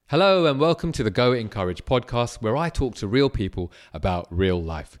Hello and welcome to the Go Encourage podcast, where I talk to real people about real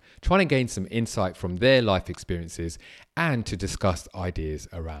life, trying to gain some insight from their life experiences and to discuss ideas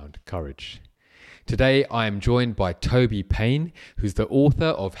around courage. Today I am joined by Toby Payne, who's the author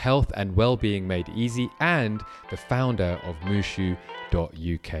of Health and Wellbeing Made Easy and the founder of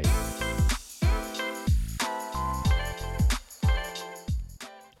Mooshoo.uk.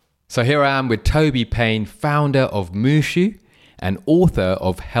 So here I am with Toby Payne, founder of Mooshoo and author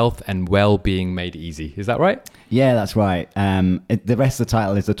of Health and Wellbeing Made Easy. Is that right? Yeah, that's right. The rest of the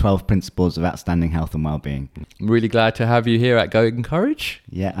title is the 12 Principles of Outstanding Health and Wellbeing. I'm really glad to have you here at Go Encourage.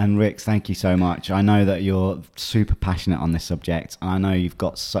 Yeah, and Rix, thank you so much. I know that you're super passionate on this subject, and I know you've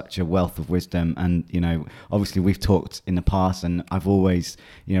got such a wealth of wisdom. And, you know, obviously we've talked in the past, and I've always,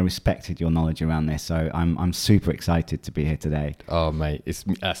 respected your knowledge around this. So I'm super excited to be here today. Oh, mate,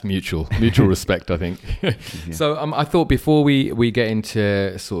 that's mutual respect, I think. Yeah. So I thought before we get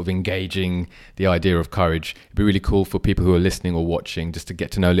into sort of engaging the idea of courage, it'd be really cool for people who are listening or watching just to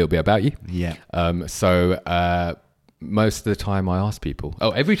get to know a little bit about you. Yeah. So most of the time I ask people,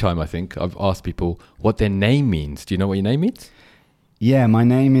 every time I think I've asked people what their name means. Do you know what your name means? Yeah, my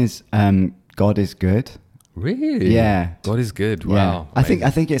name is God is Good. Really? Yeah. God is good. Wow. Yeah. I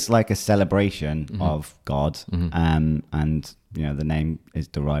think it's like a celebration of God, and the name is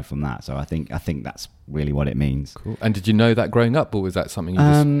derived from that. So I think that's really what it means. Cool. And did you know that growing up, or was that something you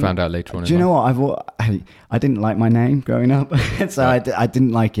just found out later on? Do you know what? I didn't like my name growing up, so I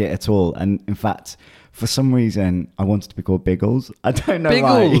didn't like it at all. And in fact, for some reason, I wanted to be called Biggles. I don't know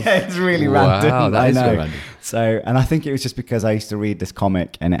why. Yeah, it's really random. Wow, that is so random. So, and I think it was just because I used to read this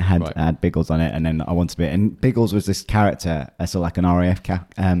comic and it had Biggles on it, and then I wanted to be. And Biggles was this character, sort of like an RAF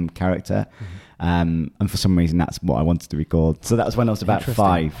character. And for some reason, that's what I wanted to be called. So that was when I was about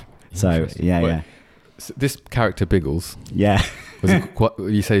 5. So yeah. So this character Biggles, yeah, was he quite,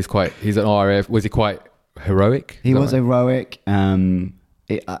 you say he's an RAF. Was he quite heroic? He was heroic.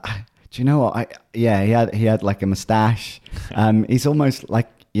 Do you know what? He had like a mustache. He's almost like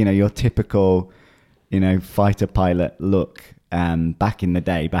your typical fighter pilot look. Back in the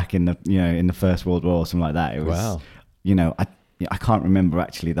day, back in the in the First World War or something like that. It was I can't remember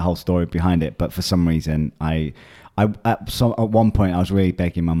actually the whole story behind it, but for some reason at one point I was really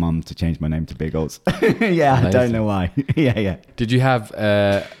begging my mum to change my name to Biggles. Yeah, amazing. I don't know why. Yeah. Did you have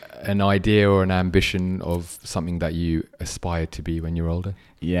an idea or an ambition of something that you aspired to be when you were older?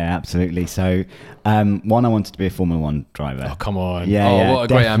 Yeah, absolutely. So, one, I wanted to be a Formula 1 driver. Oh, come on. Yeah, what a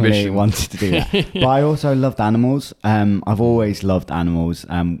great ambition. Wanted to do that. But I also loved animals. I've always loved animals.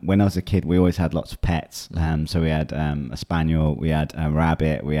 When I was a kid, we always had lots of pets. So we had a spaniel, we had a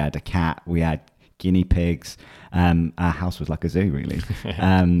rabbit, we had a cat, we had guinea pigs. Our house was like a zoo, really.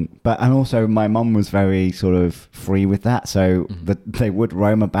 And also my mum was very sort of free with that. So they would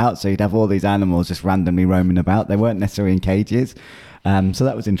roam about. So you'd have all these animals just randomly roaming about. They weren't necessarily in cages. So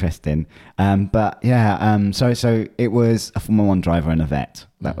that was interesting. So it was a Formula 1 driver and a vet.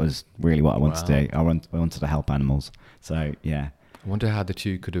 That was really what I wanted to do. I wanted to help animals. So, yeah. I wonder how the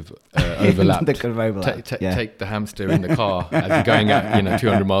two could have overlapped. They could have overlapped. Take the hamster in the car as you're going at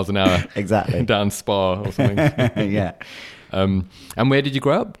 200 miles an hour. Exactly. Down Spa or something. Yeah. And where did you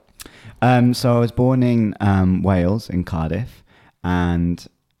grow up? So I was born in Wales, in Cardiff, and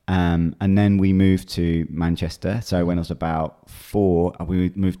then we moved to Manchester. So when I was about 4,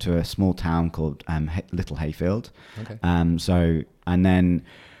 we moved to a small town called Little Hayfield. Okay. And then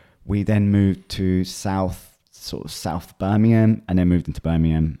we moved to South Birmingham, and then moved into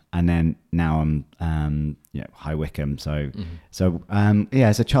Birmingham, and then now I'm High Wycombe. So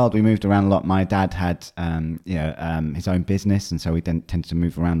as a child we moved around a lot. My dad had his own business, and so we then tended to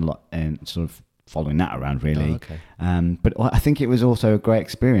move around a lot and sort of following that around really. Oh, okay. But I think it was also a great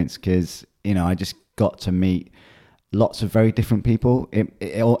experience because I just got to meet lots of very different people.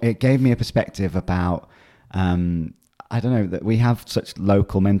 It gave me a perspective about I don't know, that we have such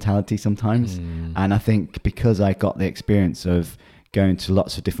local mentality sometimes. And I think because I got the experience of going to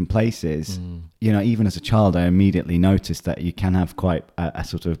lots of different places, even as a child, I immediately noticed that you can have quite a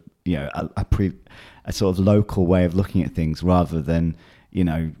sort of, a sort of local way of looking at things rather than,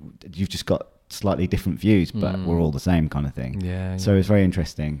 you've just got slightly different views, but we're all the same kind of thing. Yeah. So it's very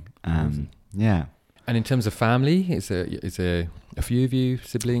interesting. Yeah. And in terms of family, is there a few of you,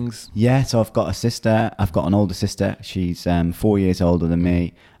 siblings? Yeah, so I've got a sister. I've got an older sister. She's 4 years older than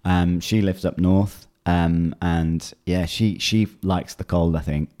me. She lives up north. And yeah, she likes the cold, I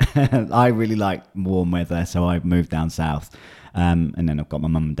think. I really like warm weather, so I moved down south. And then I've got my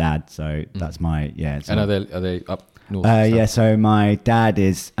mum and dad, so that's my, yeah. And are they up North, Yeah, south? so my dad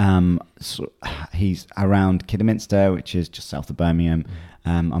is he's around Kidderminster, which is just south of Birmingham,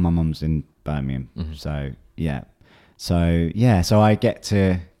 and my mum's in Birmingham. So so I get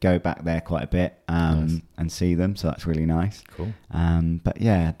to go back there quite a bit Nice. and see them. So that's really nice. Cool. But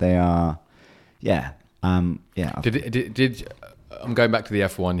yeah, they are. Yeah. Did I'm going back to the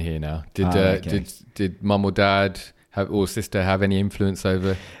F1 here now. Okay. Did mum or dad or sister have any influence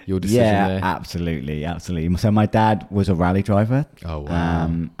over your decision there? Absolutely. So my dad was a rally driver. Oh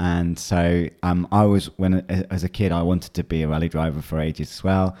wow. And so I was as a kid I wanted to be a rally driver for ages as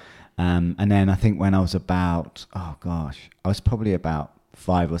well. And then I think when I was about I was probably about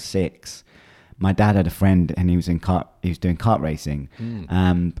 5 or 6. My dad had a friend and he was doing kart racing.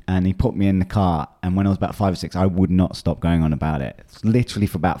 And he put me in the kart, and when I was about 5 or 6 I would not stop going on about it. It's literally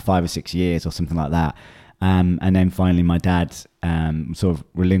for about 5 or 6 years or something like that. And then finally my dad sort of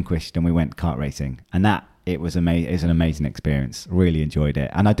relinquished and we went kart racing, and that it was an amazing experience. Really enjoyed it.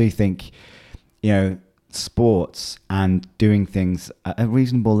 And I do think, sports and doing things at a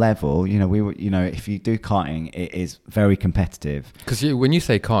reasonable level, if you do karting, it is very competitive. Because when you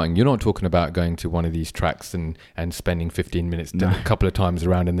say karting, you're not talking about going to one of these tracks and spending 15 minutes a couple of times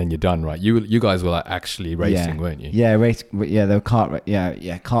around and then you're done, right? You guys were like actually racing, weren't you? Yeah, they were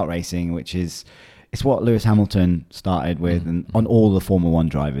kart racing, which is it's what Lewis Hamilton started with, and on all the Formula One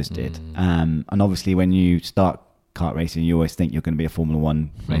drivers did. And obviously when you start kart racing, you always think you're going to be a Formula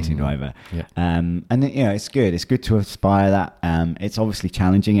One racing driver. Yeah. And it's good to aspire that. It's obviously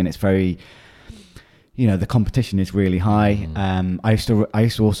challenging, and it's very, the competition is really high. I used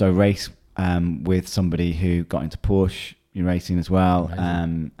to also race with somebody who got into Porsche racing as well.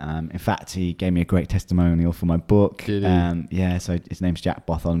 In fact, he gave me a great testimonial for my book. Did he? So his name's Jack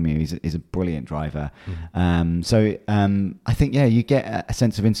Bartholomew. He's a brilliant driver. I think you get a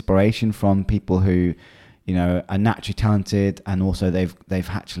sense of inspiration from people who are naturally talented, and also they've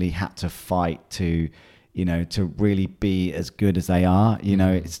actually had to fight to really be as good as they are.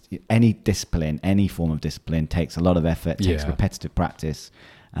 It's any discipline, any form of discipline takes a lot of effort, takes repetitive practice.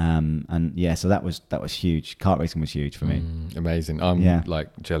 So that was huge. Kart racing was huge for me. Amazing. I'm like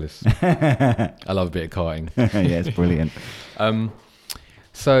jealous. I love a bit of karting. Yeah, it's brilliant.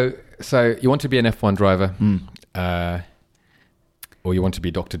 So you want to be an F1 driver, or you want to be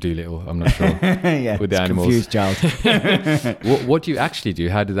Dr. Dolittle? I'm not sure. With the animals. Confused child. What do you actually do?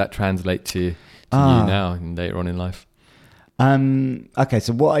 How did that translate to you now and later on in life? Okay,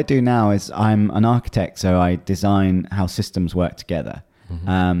 so what I do now is I'm an architect, so I design how systems work together.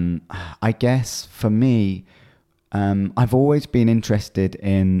 I guess for me, I've always been interested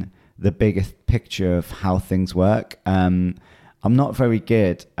in the bigger picture of how things work. I'm not very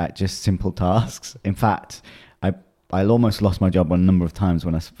good at just simple tasks. In fact, I almost lost my job a number of times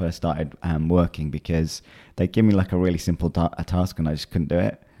when I first started working, because they give me like a really simple task and I just couldn't do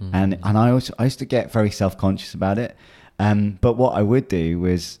it. And I used to get very self-conscious about it. But what I would do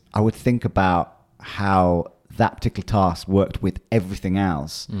was I would think about how that particular task worked with everything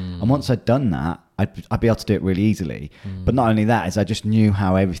else. And once I'd done that, I'd be able to do it really easily. But not only that, is I just knew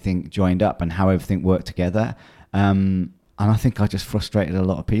how everything joined up and how everything worked together. And I think I just frustrated a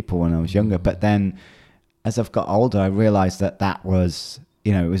lot of people when I was younger. But then as I've got older, I realized that was,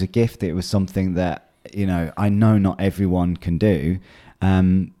 it was a gift. It was something that, I know not everyone can do.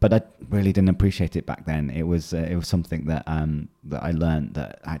 But I really didn't appreciate it back then. It was something that that I learned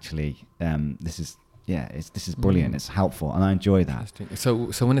that actually this is brilliant. It's helpful, and I enjoy that.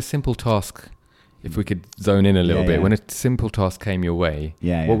 So when a simple task, if we could zone in a little bit, when a simple task came your way,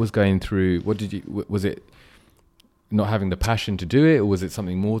 what was going through? Was it not having the passion to do it, or was it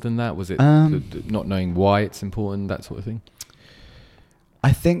something more than that? Was it not knowing why it's important, that sort of thing?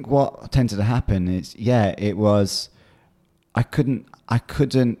 I think what tended to happen is, it was I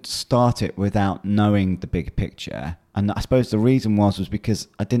couldn't start it without knowing the big picture. And I suppose the reason was because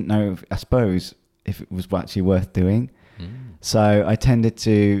I didn't know, if it was actually worth doing. So I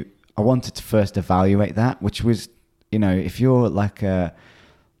wanted to first evaluate that, which was, if you're like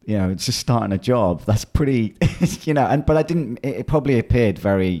just starting a job, that's pretty, but I didn't, it probably appeared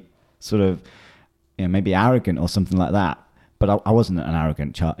very sort of, maybe arrogant or something like that. But I wasn't an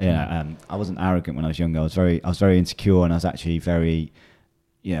arrogant child. I wasn't arrogant when I was younger. I was very insecure, and I was actually very,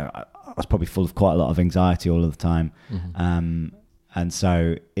 I was probably full of quite a lot of anxiety all of the time. And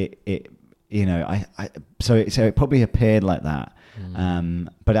so so it probably appeared like that.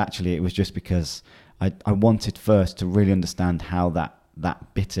 But actually, it was just because I wanted first to really understand how that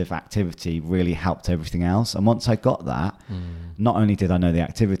that bit of activity really helped everything else. And once I got that, not only did I know the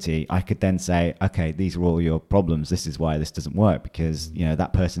activity, I could then say, okay, these are all your problems. This is why this doesn't work, because, you know,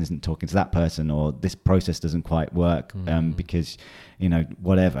 that person isn't talking to that person, or this process doesn't quite work because, you know,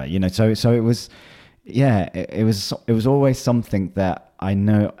 whatever, you know. So it was, yeah, it was always something that I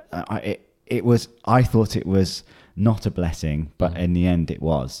know. I thought it was not a blessing, but in the end it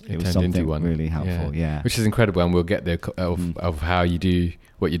was something really helpful. Yeah, which is incredible, and we'll get there of how you do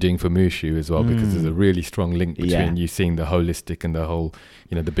what you're doing for Mooshoo as well, because there's a really strong link between you seeing the holistic and the whole,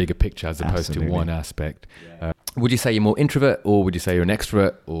 you know, the bigger picture as opposed to one aspect. Would you say you're more introvert, or would you say you're an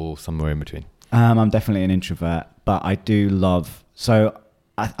extrovert, or somewhere in between? I'm definitely an introvert, but I do love, so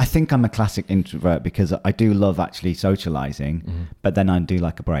I think I'm a classic introvert because I do love actually socializing, but then I do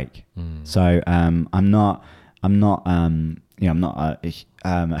like a break. So I'm not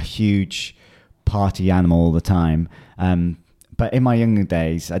a huge party animal all the time. But in my younger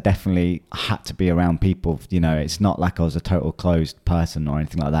days, I definitely had to be around people. You know, it's not like I was a total closed person or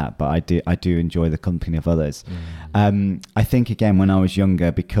anything like that, but I do enjoy the company of others. I think, again, when I was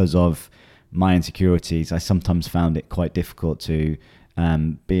younger, because of my insecurities, I sometimes found it quite difficult to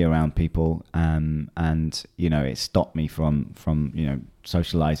be around people, and you know, it stopped me from you know,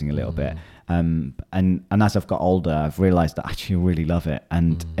 socializing a little bit. And as I've got older, I've realized that actually I really love it.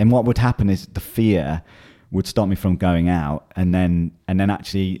 And what would happen is the fear would stop me from going out, and then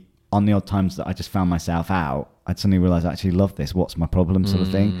actually on the odd times that I just found myself out, I'd suddenly realize I actually love this. What's my problem, sort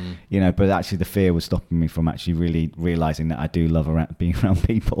of thing, you know. But actually the fear was stopping me from actually really realizing that I do love being around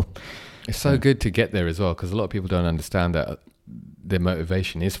people. It's so good to get there as well, because a lot of people don't understand that their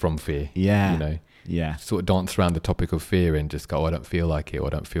motivation is from fear. Yeah. You know, yeah, sort of dance around the topic of fear and just go, oh, I don't feel like it, or I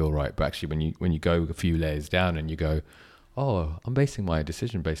don't feel right. But actually when you go a few layers down and you go, oh, I'm basing my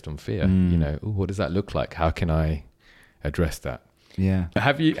decision based on fear. You know, ooh, what does that look like? How can I address that? Yeah.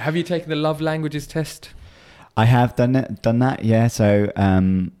 Have you taken the love languages test? I have done that. Yeah. So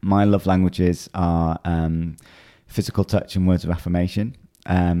my love languages are physical touch and words of affirmation.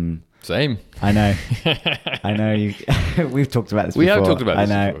 Same. I know. I know. We've talked about this before. We have talked about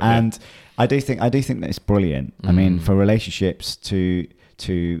this. I know. Before, yeah. And I do think that it's brilliant. I mean, for relationships to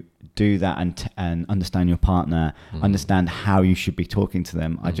do that and understand your partner, understand how you should be talking to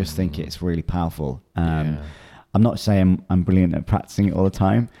them, I just think it's really powerful. I'm not saying I'm brilliant at practicing it all the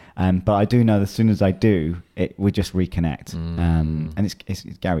time, but I do know that as soon as I do, we just reconnect. And it's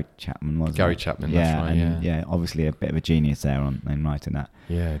Gary Chapman, wasn't it? Gary Chapman, yeah, that's right. Yeah, obviously a bit of a genius there in writing that.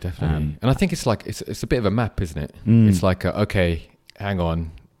 Yeah, definitely. And I think it's like it's a bit of a map, isn't it? It's like okay, hang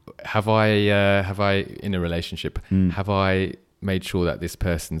on, have I in a relationship, have I made sure that this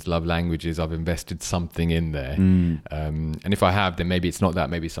person's love languages, I've invested something in there, and if I have, then maybe it's not that,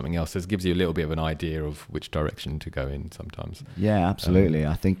 maybe it's something else. This gives you a little bit of an idea of which direction to go in sometimes. Yeah, absolutely.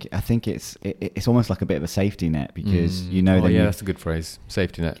 I think it's almost like a bit of a safety net, because you know that's a good phrase,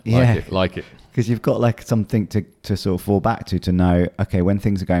 safety net. Like it because you've got like something to sort of fall back to know, okay, when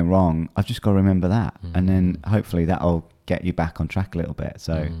things are going wrong, I've just got to remember that, and then hopefully that'll get you back on track a little bit.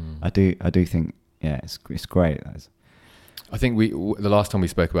 So I do think it's great. I think the last time we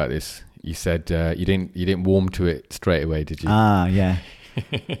spoke about this, you said you didn't warm to it straight away, did you? Yeah.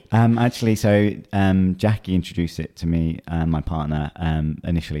 Actually, so Jackie introduced it to me, my partner,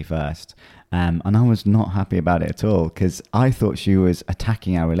 initially first, and I was not happy about it at all, because I thought she was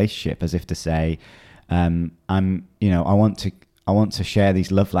attacking our relationship as if to say, I want to share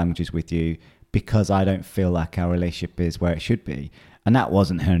these love languages with you because I don't feel like our relationship is where it should be. And that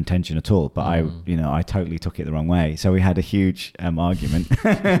wasn't her intention at all, but I totally took it the wrong way. So we had a huge argument,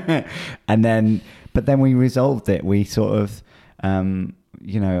 but then we resolved it. We sort of,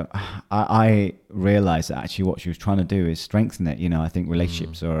 I realized that actually what she was trying to do is strengthen it. You know, I think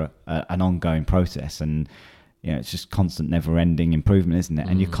relationships are an ongoing process, and it's just constant, never-ending improvement, isn't it?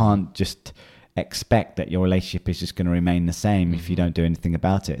 And you can't just expect that your relationship is just going to remain the same if you don't do anything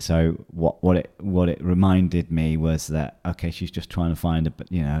about it. So what it reminded me was that, okay, she's just trying to find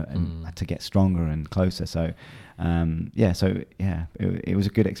to get stronger and closer. So it was a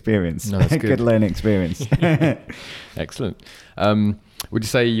good experience. No, that's good learning experience. Excellent. Would you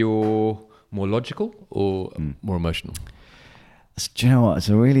say you're more logical or more emotional? Do you know what? It's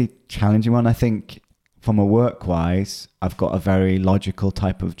a really challenging one. I think from a work-wise, I've got a very logical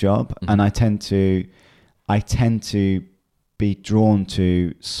type of job, and I tend to be drawn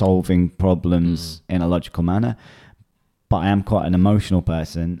to solving problems in a logical manner. But I am quite an emotional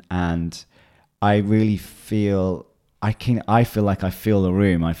person, and I really feel I feel like I feel the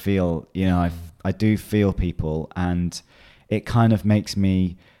room. I feel, I do feel people, and it kind of makes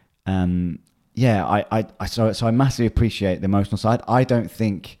me So I massively appreciate the emotional side. I don't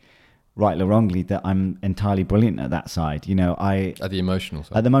think, rightly or wrongly, that I'm entirely brilliant at that side. At the emotional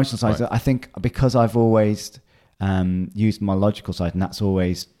side. At the emotional side, Right. so I think because I've always used my logical side, and that's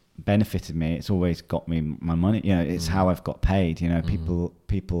always benefited me. It's always got me my money. It's how I've got paid.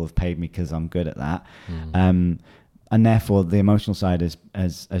 People have paid me because I'm good at that. And therefore the emotional side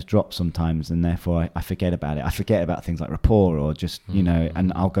has dropped sometimes, and therefore I forget about it. I forget about things like rapport or just,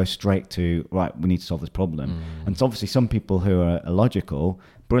 and I'll go straight to, right, we need to solve this problem. And so obviously some people who are illogical,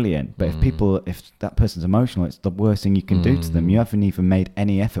 brilliant. But if that person's emotional, it's the worst thing you can do to them. You haven't even made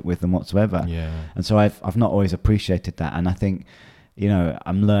any effort with them whatsoever. Yeah. And so I've not always appreciated that. And I think,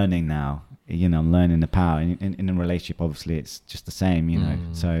 I'm learning now. I'm learning the power. In a relationship, obviously, it's just the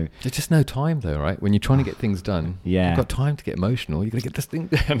same, So There's just no time though, right? When you're trying to get things done, Yeah. you've got time to get emotional. You've got to get this thing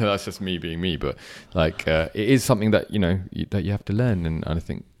done. That's just me being me. But it is something that, that you have to learn. And I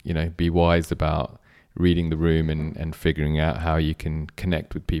think, be wise about reading the room and figuring out how you can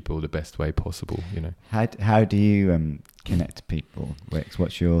connect with people the best way possible, How do you connect to people, Rix?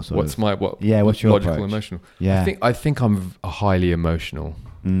 What's your sort What's of... my, what? Yeah, what's your logical, approach? emotional? Yeah. I think I'm a highly emotional.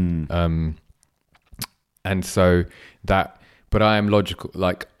 And so but I am logical.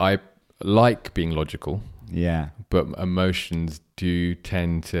 Like I like being logical, Yeah. but emotions do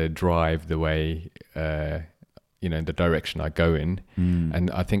tend to drive the way, the direction I go in.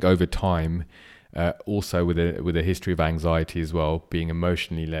 And I think over time, also with a history of anxiety as well, being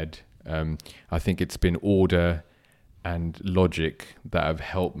emotionally led, I think it's been order and logic that have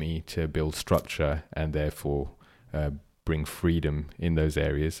helped me to build structure and therefore bring freedom in those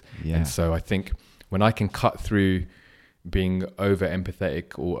areas. Yeah. And so I think when I can cut through being over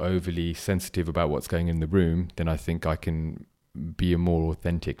empathetic or overly sensitive about what's going in the room, then I think I can be a more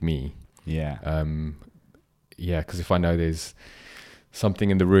authentic me. Yeah. Because if I know there's something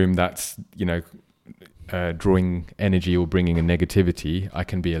in the room that's, drawing energy or bringing a negativity, I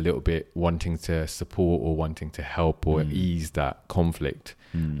can be a little bit wanting to support or wanting to help or ease that conflict.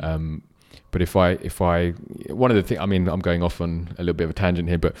 But if I, one of the things, I mean, I'm going off on a little bit of a tangent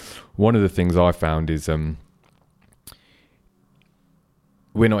here, but one of the things I found is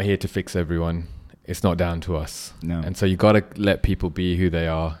we're not here to fix everyone. It's not down to us. No. And so you got to let people be who they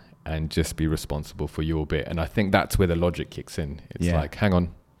are and just be responsible for your bit. And I think that's where the logic kicks in. It's like, hang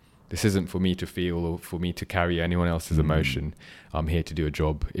on, this isn't for me to feel or for me to carry anyone else's emotion. I'm here to do a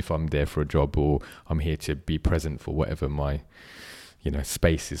job if I'm there for a job, or I'm here to be present for whatever my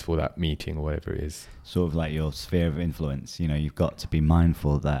space is for that meeting or whatever it is. Sort of like your sphere of influence. You've got to be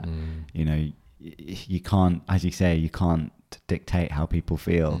mindful that, you can't, as you say, you can't dictate how people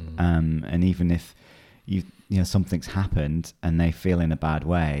feel. And even if something's happened and they feel in a bad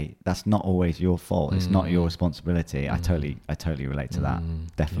way, that's not always your fault. It's not your responsibility. I totally relate to that.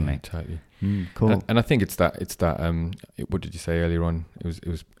 Definitely. Yeah, totally. Cool. And I think it's that what did you say earlier on?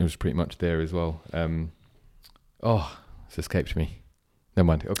 It was pretty much there as well. It's escaped me. Never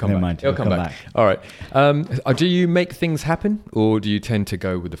mind. It'll come back. All right. Do you make things happen, or do you tend to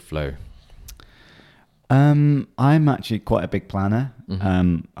go with the flow? I'm actually quite a big planner.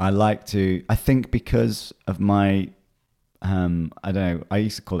 I think because of my, I don't know, I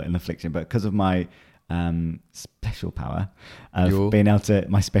used to call it an affliction, but because of my special power of being able to,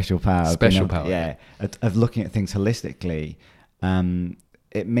 my special power. Yeah. Of looking at things holistically,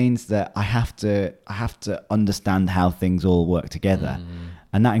 it means that I have to understand how things all work together.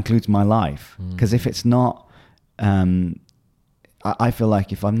 And that includes my life. Because if it's not, I feel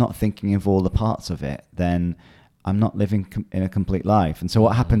like if I'm not thinking of all the parts of it, then I'm not living in a complete life. And so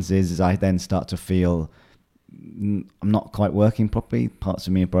what happens is I then start to feel I'm not quite working properly. Parts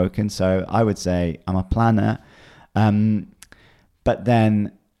of me are broken. So I would say I'm a planner. But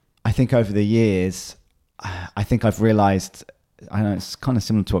then I think over the years, I think I've realized, I know it's kind of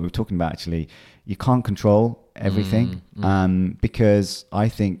similar to what we were talking about actually, you can't control everything. Because I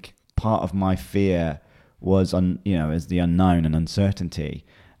think part of my fear was as the unknown and uncertainty.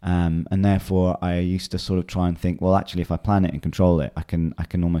 And therefore I used to sort of try and think, well, actually, if I plan it and control it, I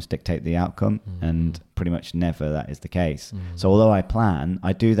can almost dictate the outcome. And pretty much never that is the case. So although I plan,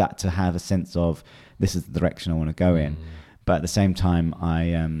 I do that to have a sense of this is the direction I want to go in. But at the same time,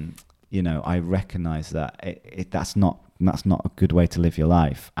 I recognize that that's not a good way to live your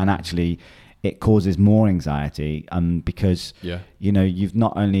life. And actually it causes more anxiety because you've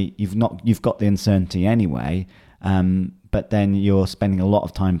got the uncertainty anyway, but then you're spending a lot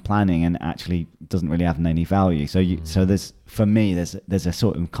of time planning and actually doesn't really have any value. So there's a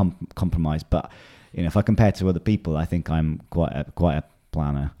sort of compromise. But if I compare to other people, I think I'm quite a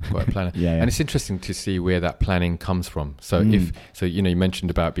planner. Quite a planner. Yeah. And it's interesting to see where that planning comes from. So you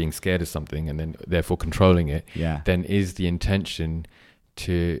mentioned about being scared of something and then therefore controlling it. Yeah. Then is the intention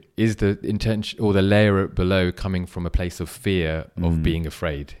or the layer below coming from a place of fear of being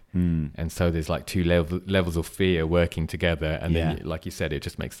afraid? And so there's like two levels of fear working together, and then like you said, it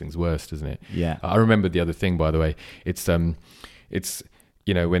just makes things worse, doesn't it? Yeah. I remember the other thing, by the way, it's when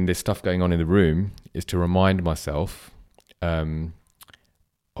there's stuff going on in the room, is to remind myself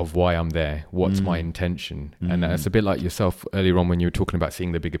of why I'm there, what's my intention. And it's a bit like yourself earlier on when you were talking about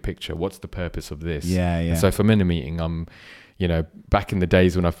seeing the bigger picture. What's the purpose of this? And so if I'm in a meeting, I'm back in the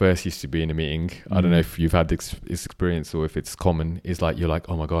days when I first used to be in a meeting, I don't know if you've had this experience or if it's common, is like, you're like,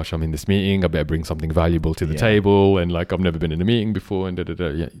 oh my gosh, I'm in this meeting, I better bring something valuable to the table. And like, I've never been in a meeting before and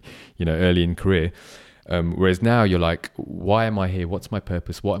early in career. Whereas now you're like, why am I here? What's my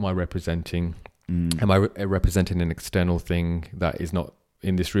purpose? What am I representing? Am I representing an external thing that is not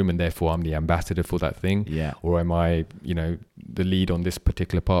in this room and therefore I'm the ambassador for that thing? Or am I, the lead on this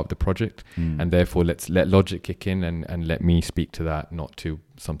particular part of the project? And therefore let's let logic kick in and let me speak to that, not to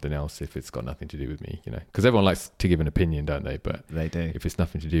something else if it's got nothing to do with me, because everyone likes to give an opinion, don't they? But they do. If it's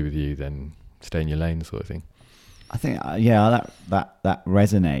nothing to do with you, then stay in your lane, sort of thing. I think, that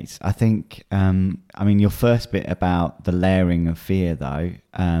resonates. I think, your first bit about the layering of fear, though,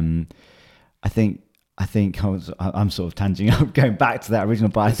 I think I'm sort of tanging up, going back to that original,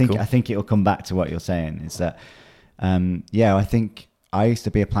 but I think it'll come back to what you're saying. Is that, I think I used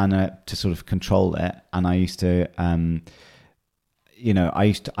to be a planner to sort of control it, and I used to, I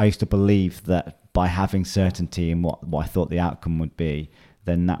used to believe that by having certainty in what I thought the outcome would be,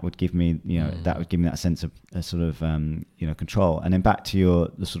 then that would give me, that sense of sort of, control. And then back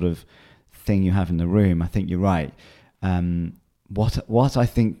to the sort of thing you have in the room, I think you're right. What I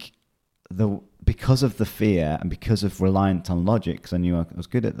think because of the fear and because of reliance on logic, because I knew I was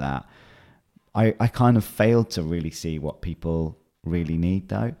good at that, I kind of failed to really see what people really need,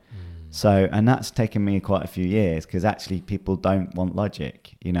 though. So, and that's taken me quite a few years, because actually people don't want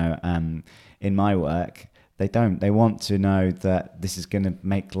logic, in my work. They don't. They want to know that this is going to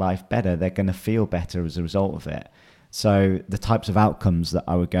make life better. They're going to feel better as a result of it. So the types of outcomes that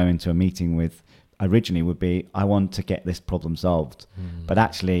I would go into a meeting with originally would be, I want to get this problem solved. But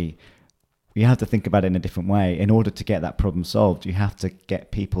actually, you have to think about it in a different way. In order to get that problem solved, you have to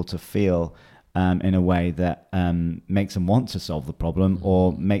get people to feel in a way that makes them want to solve the problem,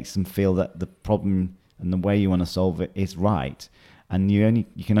 or makes them feel that the problem and the way you want to solve it is right. And you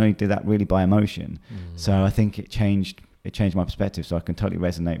can only do that really by emotion. So I think it changed my perspective. So I can totally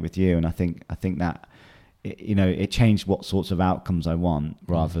resonate with you. And I think that it changed what sorts of outcomes I want,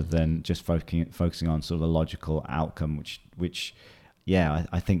 rather than just focusing on sort of a logical outcome, which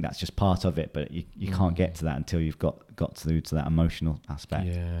I think that's just part of it. But you can't get to that until you've got through to that emotional aspect.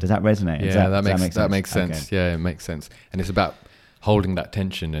 Does that resonate? Yeah, that makes sense. Okay. Yeah, it makes sense. And it's about holding that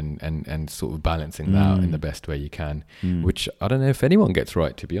tension and sort of balancing that out in the best way you can, which I don't know if anyone gets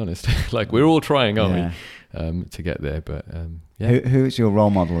right, to be honest. Like, we're all trying, aren't we, to get there. But Who is your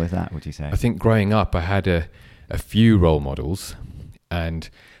role model with that, would you say? I think growing up, I had a few role models,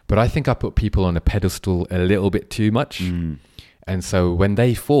 but I think I put people on a pedestal a little bit too much. And so when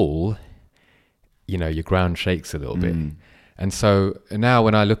they fall, your ground shakes a little bit. And so now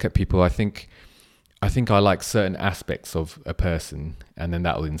when I look at people, I think I like certain aspects of a person, and then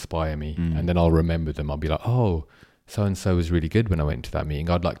that will inspire me, and then I'll remember them. I'll be like, oh, so-and-so was really good when I went to that meeting.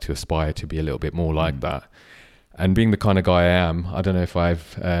 I'd like to aspire to be a little bit more like that. And being the kind of guy I am, I don't know if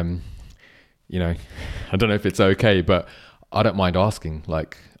I've, I don't know if it's okay, but I don't mind asking.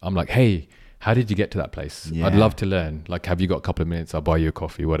 Like, I'm like, hey, how did you get to that place? I'd love to learn. Like, have you got a couple of minutes? I'll buy you a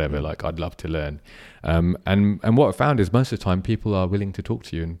coffee, whatever. Like, I'd love to learn. And what I found is most of the time people are willing to talk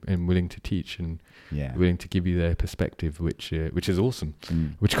to you and willing to teach and willing to give you their perspective, which is awesome.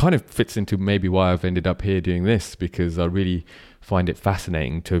 Which kind of fits into maybe why I've ended up here doing this, because I really find it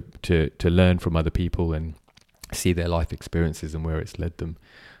fascinating to learn from other people and see their life experiences and where it's led them.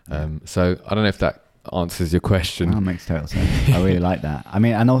 So I don't know if that answers your question. That makes total sense. I really like that. I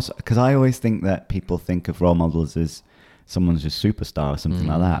mean, and also because I always think that people think of role models as someone's a superstar or something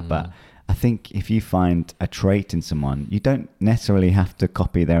like that, but I think if you find a trait in someone, you don't necessarily have to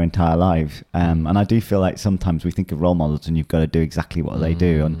copy their entire life. And I do feel like sometimes we think of role models and you've got to do exactly what they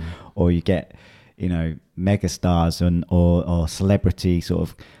do, or you get mega stars or celebrity sort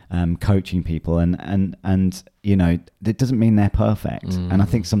of coaching people, and it doesn't mean they're perfect. And I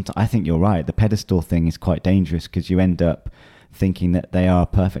think you're right. The pedestal thing is quite dangerous, because you end up thinking that they are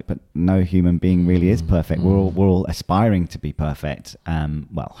perfect, but no human being really is perfect. We're all aspiring to be perfect.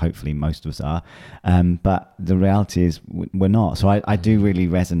 Well, hopefully most of us are, but the reality is we're not. So I do really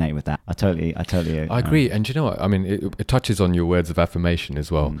resonate with that. I totally I agree. And you know what? I mean, it touches on your words of affirmation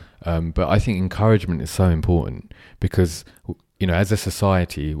as well. But I think encouragement is so important because, you know, as a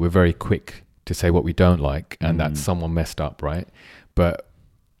society, we're very quick to say what we don't like and that someone messed up, right? But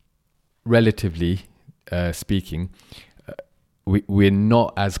relatively speaking, we're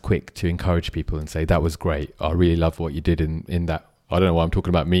not as quick to encourage people and say, that was great. I really love what you did in that. I don't know why I'm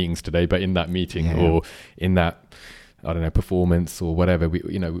talking about meetings today, but in that meeting or in that, I don't know, performance or whatever,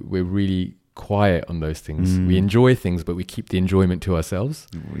 we're really quiet on those things. We enjoy things, but we keep the enjoyment to ourselves.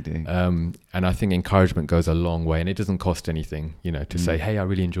 We do. And I think encouragement goes a long way, and it doesn't cost anything, you know, to say, hey, I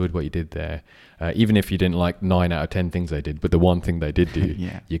really enjoyed what you did there. Even if you didn't like 9 out of 10 things they did, but the one thing they did do,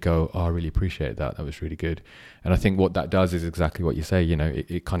 you go, oh, I really appreciate that. That was really good. And I think what that does is exactly what you say, you know,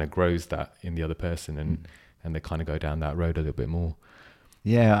 it kind of grows that in the other person and they kind of go down that road a little bit more.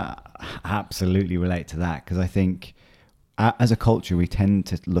 Yeah, I absolutely relate to that because I think as a culture, we tend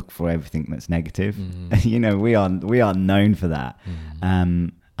to look for everything that's negative. You know, we are known for that.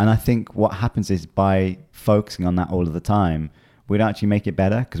 And I think what happens is by focusing on that all of the time, we don't actually make it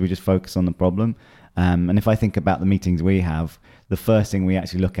better because we just focus on the problem. And if I think about the meetings we have, the first thing we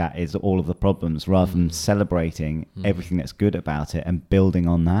actually look at is all of the problems rather than celebrating everything that's good about it and building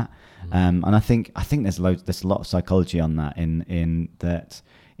on that. And I think there's a lot of psychology on that in that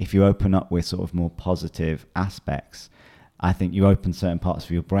if you open up with sort of more positive aspects, I think you open certain parts of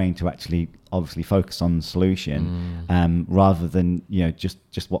your brain to actually obviously focus on the solution rather than, you know,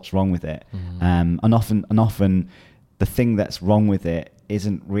 just what's wrong with it. And often the thing that's wrong with it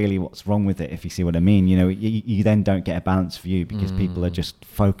isn't really what's wrong with it, if you see what I mean. You know, you then don't get a balanced view because people are just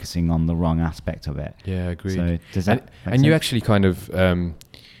focusing on the wrong aspect of it. Yeah, agreed. So does that make and you sense? actually kind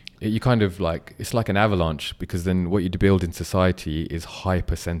of like, it's like an avalanche because then what you build in society is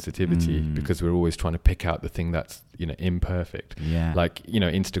hypersensitivity because we're always trying to pick out the thing that's, you know, imperfect. Yeah. Like, you know,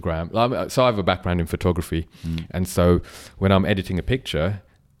 Instagram. So I have a background in photography. And so when I'm editing a picture,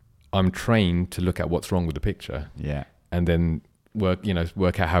 I'm trained to look at what's wrong with the picture. Yeah. And then work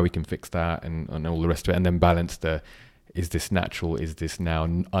out how we can fix that and all the rest of it. And then balance is this natural? Is this now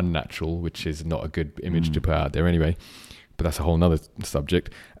unnatural? Which is not a good image to put out there anyway. But that's a whole nother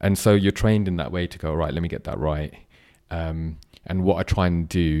subject. And so you're trained in that way to go, right, let me get that right. And what I try and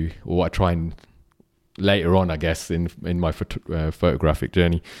do, or what I try and later on, I guess, in my photography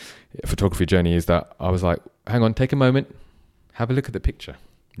journey, is that I was like, hang on, take a moment, have a look at the picture.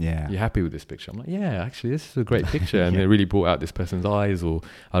 Yeah. You happy with this picture? I'm like, yeah, actually, this is a great picture. And it really brought out this person's eyes, or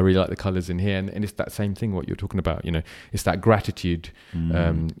I really like the colors in here. And it's that same thing, what you're talking about, you know, it's that gratitude, you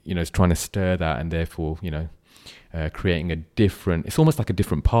know, it's trying to stir that and therefore, you know, creating it's almost like a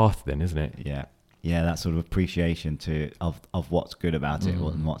different path then, isn't it? Yeah, that sort of appreciation of what's good about it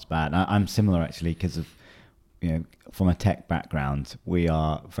and what's bad. I'm similar actually because of, you know, from a tech background, we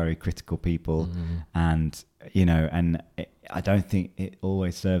are very critical people, and you know, and I don't think it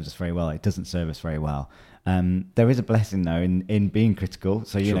always serves us very well. It doesn't serve us very well. There is a blessing though in being critical.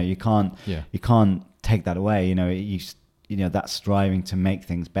 So you know, you can't take that away. You know, you know, that striving to make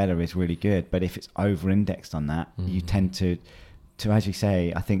things better is really good. But if it's over-indexed on that, you tend to, as you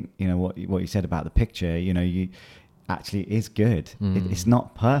say, I think, you know, what you said about the picture, you know, you actually is good. It's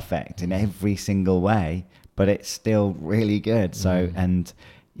not perfect in every single way, but it's still really good. So, and,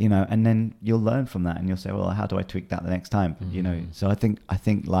 you know, and then you'll learn from that and you'll say, well, how do I tweak that the next time? You know, so I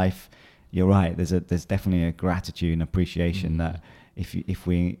think life, you're right. There's definitely a gratitude and appreciation that if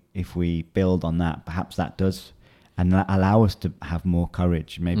we build on that, perhaps that does, and allow us to have more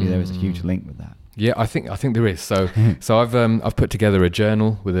courage. Maybe there is a huge link with that. Yeah, I think there is. So I've put together a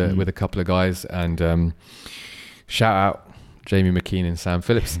journal with a couple of guys, and shout out Jamie McKean and Sam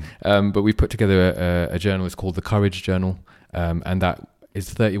Phillips. But we put together a journal. It's called the Courage Journal, and that is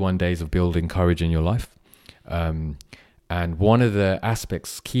 31 days of building courage in your life. And one of the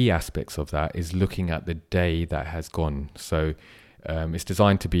key aspects of that is looking at the day that has gone. So it's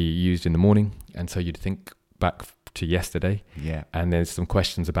designed to be used in the morning, and so you'd think back to yesterday, and there's some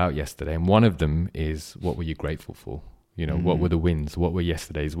questions about yesterday, and one of them is, what were you grateful for? You know, what were the wins? What were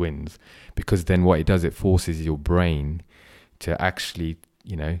yesterday's wins? Because then what it does, it forces your brain to actually,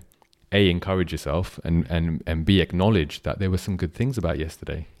 you know, A, encourage yourself, and B, acknowledge that there were some good things about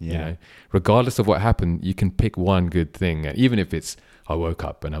yesterday. You know, regardless of what happened, you can pick one good thing, and even if it's, I woke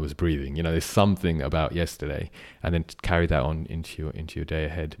up and I was breathing, you know, there's something about yesterday, and then carry that on into your day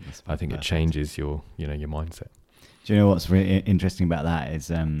ahead. I think it changes your mindset. Do you know what's really interesting about that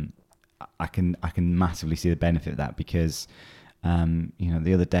is I can massively see the benefit of that, because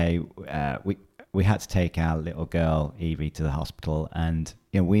The other day we had to take our little girl Evie to the hospital, and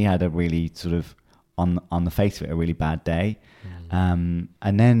we had a really sort of on the face of it a really bad day, and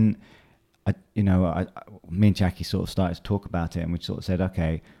then me and Jackie sort of started to talk about it, and we sort of said,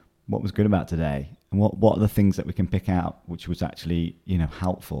 okay, what was good about today, and what are the things that we can pick out which was actually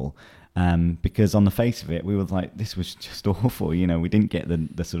helpful. Because on the face of it, we were like, this was just awful. We didn't get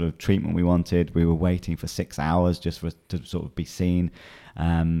the sort of treatment we wanted. We were waiting for 6 hours just to sort of be seen.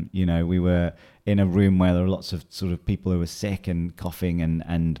 We were in a room where there were lots of sort of people who were sick and coughing,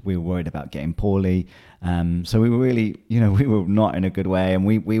 and we were worried about getting poorly. So we were really, we were not in a good way, and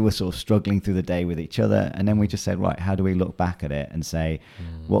we were sort of struggling through the day with each other. And then we just said, right, how do we look back at it and say,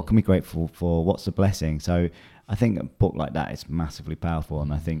 what can we be grateful for? What's the blessing? So I think a book like that is massively powerful,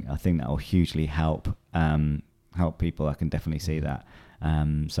 and I think that will hugely help people. I can definitely see that.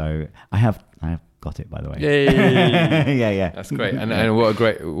 So I have got it, by the way. Yay! yeah. That's great, and what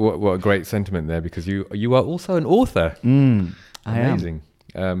a great sentiment there, because you are also an author. Amazing.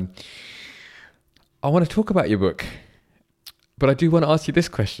 I want to talk about your book, but I do want to ask you this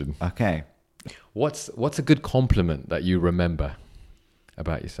question. Okay. What's a good compliment that you remember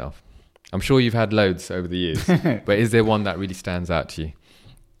about yourself? I'm sure you've had loads over the years, but is there one that really stands out to you?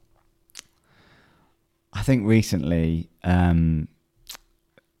 I think recently, I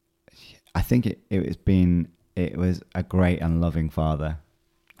think it was a great and loving father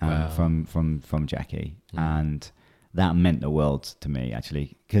from Jackie, and that meant the world to me,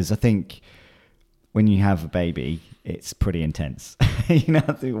 actually, because I think when you have a baby, it's pretty intense.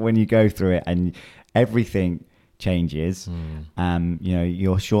 When you go through it and everything changes,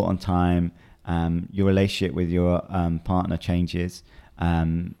 you're short on time, your relationship with your partner changes,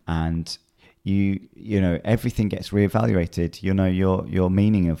 and everything gets reevaluated. Your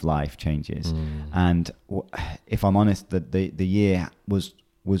meaning of life changes, and if I'm honest, the year was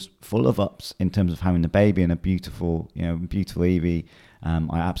full of ups in terms of having the baby and a beautiful Evie.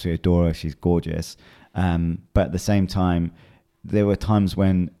 I absolutely adore her. She's gorgeous, but at the same time, there were times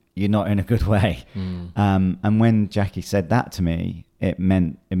when you're not in a good way. And when Jackie said that to me, it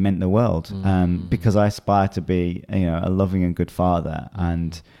meant the world, because I aspire to be, a loving and good father.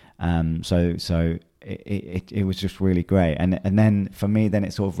 And so it was just really great. And then for me, then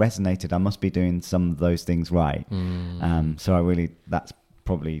it sort of resonated. I must be doing some of those things right. So that's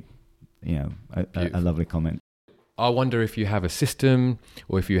probably, a lovely comment. I wonder if you have a system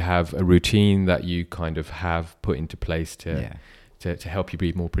or if you have a routine that you kind of have put into place to help you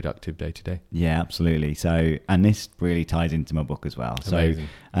be more productive day to day. Yeah, absolutely. So, and this really ties into my book as well. Amazing.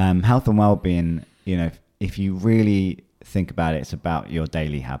 So, health and well-being, if you really think about it, it's about your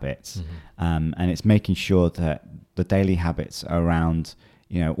daily habits. And it's making sure that the daily habits are around,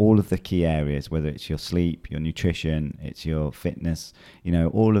 all of the key areas, whether it's your sleep, your nutrition, it's your fitness,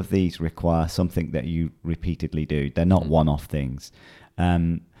 all of these require something that you repeatedly do. They're not one-off things.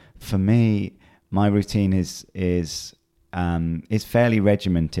 For me, my routine is fairly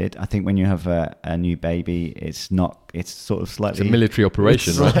regimented. I think when you have a new baby, it's sort of slightly... It's a military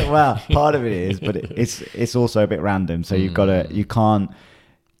operation, right? Well, part of it is, but it's also a bit random. So you can't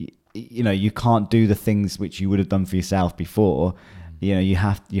do the things which you would have done for yourself before. You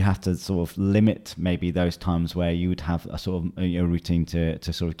have to sort of limit maybe those times where you would have a sort of a routine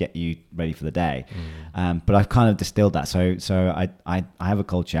to sort of get you ready for the day. But I've kind of distilled that. So I have a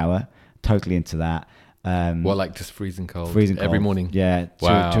cold shower, totally into that. Like just freezing cold every morning? Yeah,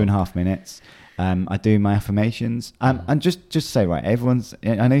 wow. 2.5 minutes. I do my affirmations. And just say, right,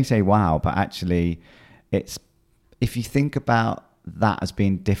 I know you say wow, but actually if you think about that as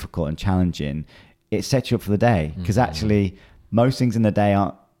being difficult and challenging, it sets you up for the day, because actually most things in the day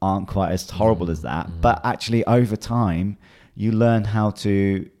aren't quite as horrible as that. But actually over time, you learn how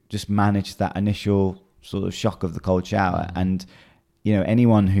to just manage that initial sort of shock of the cold shower. And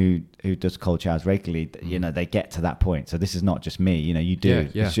anyone who does cold showers regularly, they get to that point. So this is not just me, you do.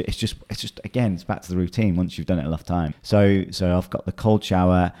 Yeah. It's just again, it's back to the routine once you've done it enough time. So I've got the cold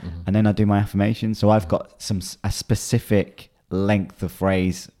shower, and then I do my affirmations. So I've got a specific length of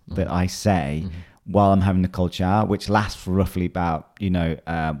phrase that I say while I'm having the cold shower, which lasts for roughly about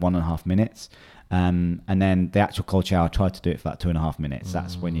 1.5 minutes. And then the actual cold shower, I try to do it for about 2.5 minutes.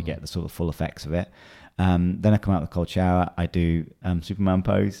 That's when you get the sort of full effects of it. Then I come out of the cold shower, I do Superman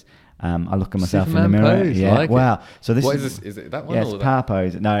pose. I look at myself Superman in the mirror. Pose, Yeah, like wow. So what is this? Is it that one? Yeah, or it's power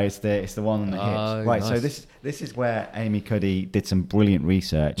pose. No, it's the one on the hips. Right. Nice. So this is where Amy Cuddy did some brilliant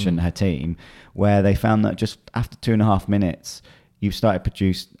research and her team, where they found that just after 2.5 minutes, you've started to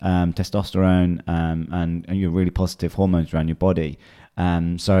produce testosterone and you're really positive hormones around your body.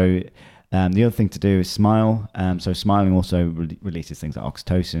 So The other thing to do is smile. So smiling also releases things like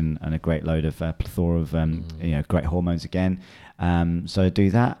oxytocin and a great load of plethora of great hormones again. So do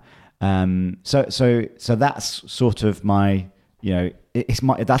that. So that's sort of my,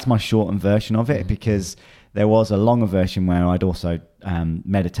 that's my shortened version of it, because there was a longer version where I'd also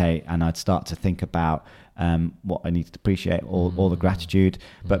meditate, and I'd start to think about what I need to appreciate, all the gratitude.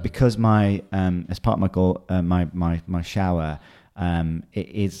 But because my as part of my goal, my shower,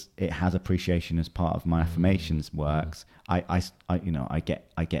 it has appreciation as part of my affirmations works. I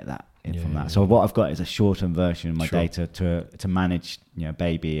get that from that. So what I've got is a shortened version of my day to manage,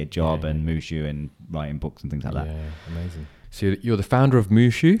 baby, a job, and Mooshoo, and writing books and things like that. Yeah, amazing. So you're the founder of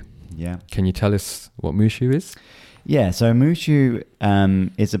Mooshoo. Yeah. Can you tell us what Mooshoo is? Yeah, so Mooshoo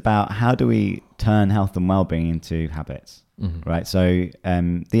is about how do we turn health and well-being into habits, right? So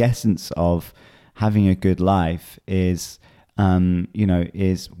the essence of having a good life is,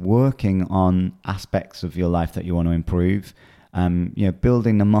 is working on aspects of your life that you want to improve,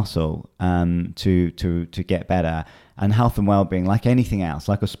 building the muscle to get better. And health and well-being, like anything else,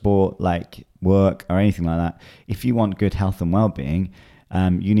 like a sport, like work or anything like that, if you want good health and well-being,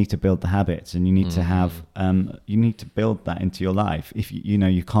 you need to build the habits, and you need to have, you need to build that into your life. If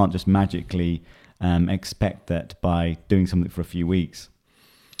you can't just magically expect that by doing something for a few weeks,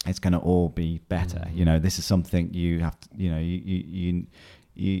 it's going to all be better. This is something you have to, you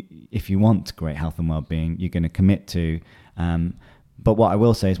if you want great health and well-being, you're going to commit to. But what I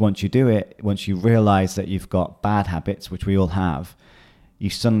will say is, once you do it, once you realize that you've got bad habits, which we all have,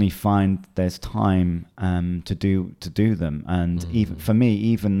 you suddenly find there's time to do them. And even for me,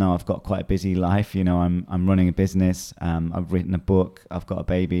 even though I've got quite a busy life, I'm running a business, I've written a book, I've got a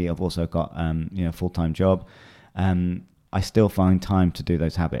baby, I've also got a full-time job, I still find time to do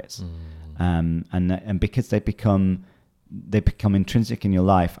those habits. And because they become intrinsic in your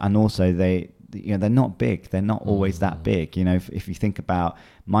life, and also they're not big. They're not always that big. If you think about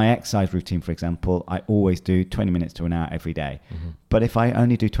my exercise routine, for example, I always do 20 minutes to an hour every day. But if I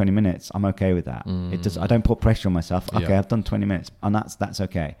only do 20 minutes, I'm okay with that. I don't put pressure on myself. Okay, I've done 20 minutes, and that's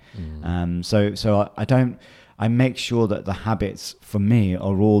okay. So I make sure that the habits for me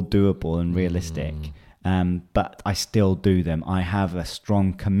are all doable and realistic. But I still do them. I have a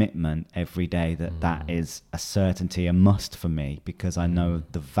strong commitment every day that is a certainty, a must for me, because I know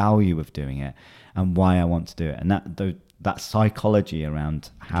the value of doing it and why I want to do it. And that psychology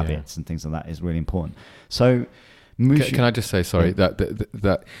around habits and things like that is really important. So, can I just say, sorry,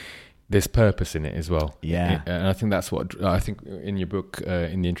 that there's purpose in it as well. Yeah. And I think that's what I think in your book,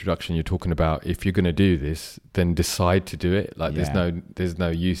 in the introduction, you're talking about, if you're going to do this, then decide to do it. Like there's no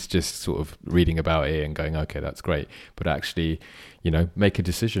use just sort of reading about it and going, okay, that's great. But actually, make a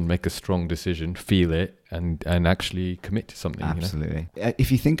decision, make a strong decision, feel it, and actually commit to something. Absolutely.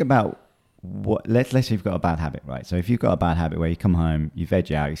 If you think about let's say you've got a bad habit, right? So if you've got a bad habit where you come home, you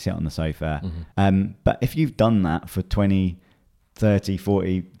veg out, you sit on the sofa, but if you've done that for 20, 30,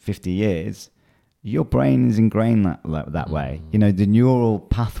 40, 50 years, your brain is ingrained that way. The neural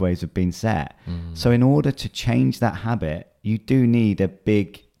pathways have been set. So in order to change that habit, you do need a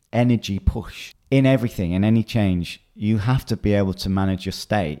big energy push in everything. In any change, you have to be able to manage your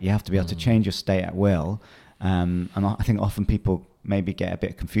state. You have to be able to change your state at will. And I think often people maybe get a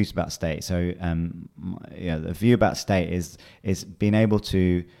bit confused about state. So the view about state is being able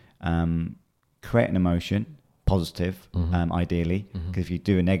to create an emotion, positive, ideally, because if you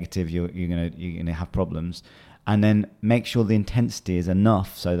do a negative, you're gonna have problems, and then make sure the intensity is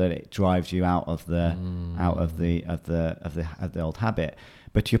enough so that it drives you out of the old habit.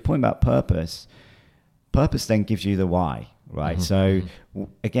 But to your point about purpose then gives you the why, right? So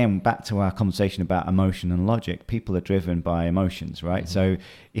again, back to our conversation about emotion and logic, people are driven by emotions, right? So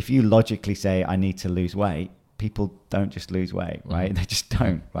if you logically say, I need to lose weight, people don't just lose weight, right? They just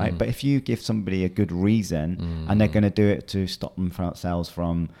don't, right? But if you give somebody a good reason, and they're going to do it to stop themselves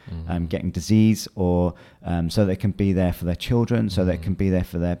from getting disease, or so they can be there for their children, so they can be there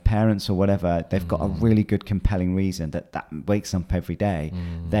for their parents or whatever, they've got a really good compelling reason that wakes them up every day,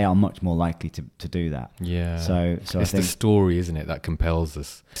 they are much more likely to do that. Yeah. So it's I think the story, isn't it, that compels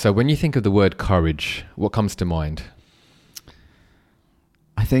us. So when you think of the word courage, what comes to mind?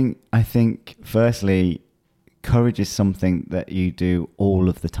 I think firstly, courage is something that you do all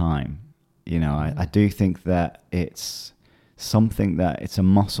of the time. I do think that it's something that it's a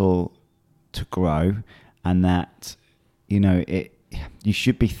muscle to grow, and that, you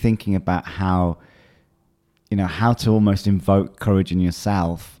should be thinking about how to almost invoke courage in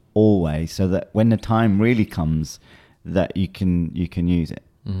yourself always, so that when the time really comes, that you can use it.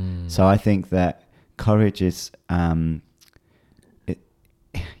 So I think that courage is,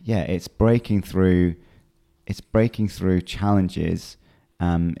 it's breaking through. It's breaking through challenges.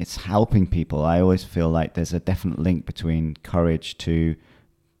 It's helping people. I always feel like there's a definite link between courage to,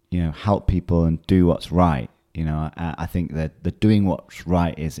 help people and do what's right. I think that the doing what's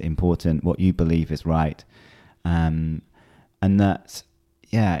right is important. What you believe is right, and that,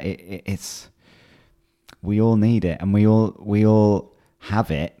 it's we all need it, and we all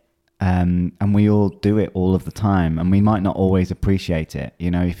have it, and we all do it all of the time, and we might not always appreciate it.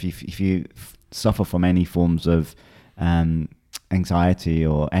 If you suffer from any forms of anxiety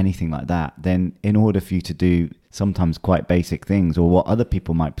or anything like that, then in order for you to do sometimes quite basic things, or what other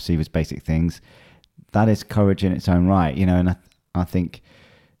people might perceive as basic things, that is courage in its own right. And I think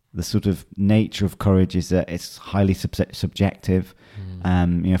the sort of nature of courage is that it's highly subjective.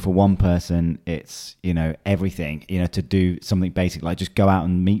 For one person, it's, everything, to do something basic, like just go out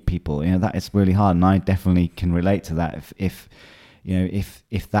and meet people, that is really hard. And I definitely can relate to that. If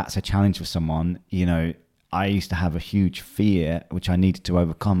that's a challenge for someone, I used to have a huge fear, which I needed to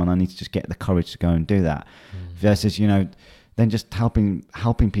overcome, and I need to just get the courage to go and do that. Versus, then just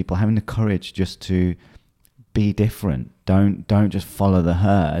helping people, having the courage just to be different. Don't just follow the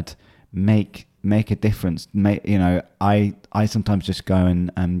herd. Make a difference. I sometimes just go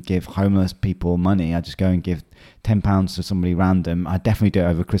and give homeless people money. I just go and give £10 to somebody random. I definitely do it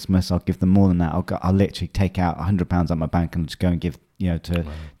over Christmas. I'll give them more than that. I'll literally take out £100 out of my bank and just go and give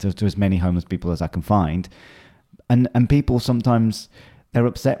to as many homeless people as I can find. And people sometimes, they're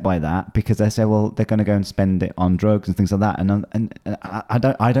upset by that because they say, well, they're going to go and spend it on drugs and things like that. And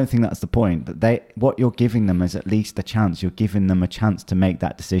I don't think that's the point. That what you're giving them is at least a chance. You're giving them a chance to make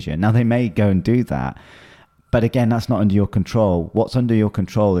that decision. Now they may go and do that, but again, that's not under your control. What's under your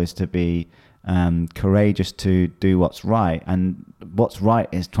control is to be courageous to do what's right, and what's right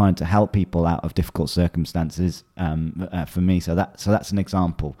is trying to help people out of difficult circumstances. For me, so that's an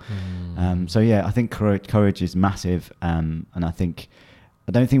example. I think courage is massive, and I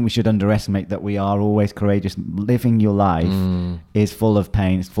don't think we should underestimate that we are always courageous. Living your life is full of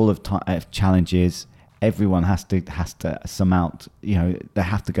pain. It's full of challenges. Everyone has to surmount. They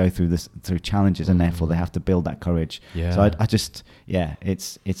have to go through challenges, and therefore they have to build that courage. Yeah. So I just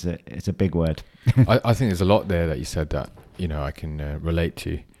it's a big word. I think there's a lot there that you said that I can relate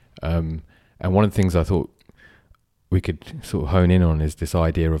to, and one of the things I thought we could sort of hone in on is this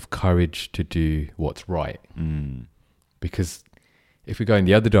idea of courage to do what's right, because if we go in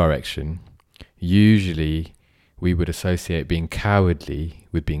the other direction, usually we would associate being cowardly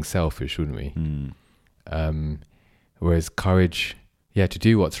with being selfish, wouldn't we? Whereas courage, to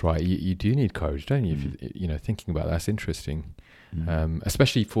do what's right, you do need courage, don't you? If you thinking about that's interesting,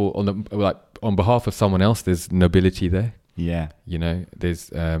 especially on behalf of someone else. There's nobility there. Yeah,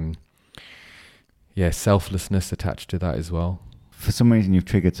 there's selflessness attached to that as well. For some reason, you've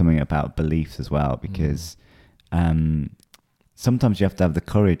triggered something about beliefs as well, because sometimes you have to have the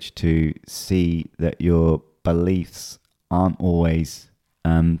courage to see that your beliefs aren't always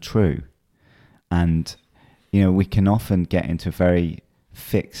true. And, we can often get into very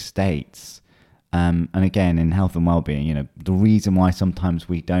fixed states. And again, in health and well-being, the reason why sometimes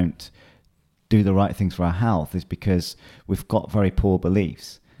we don't do the right things for our health is because we've got very poor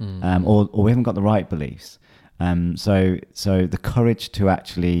beliefs, or we haven't got the right beliefs. So the courage to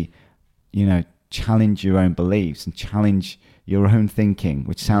actually, challenge your own beliefs and challenge your own thinking,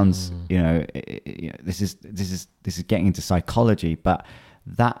 which sounds, this is getting into psychology, but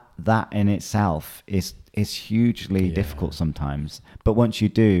that in itself is hugely difficult sometimes. But once you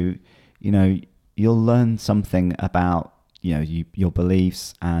do, you'll learn something about your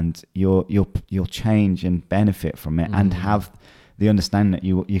beliefs, and you'll change and benefit from it, and have the understanding that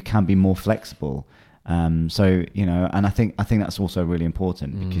you can be more flexible. And I think that's also really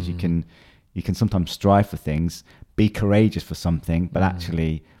important, because you can sometimes strive for things, be courageous for something, but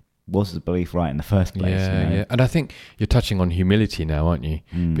actually, was the belief right in the first place? Yeah. And I think you're touching on humility now, aren't you?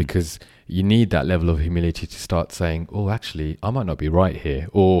 Because you need that level of humility to start saying, oh, actually, I might not be right here,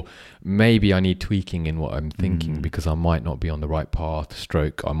 or maybe I need tweaking in what I'm thinking, because I might not be on the right path,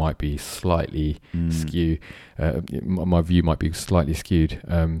 stroke, I might be slightly skewed, my view might be slightly skewed.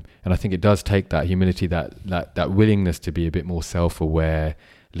 And I think it does take that humility, that willingness to be a bit more self-aware,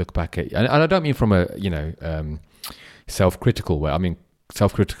 look back at, and I don't mean from a, self-critical way. I mean,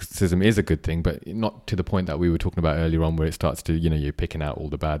 self-criticism is a good thing, but not to the point that we were talking about earlier on, where it starts to, you're picking out all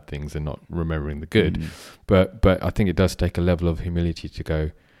the bad things and not remembering the good. But I think it does take a level of humility to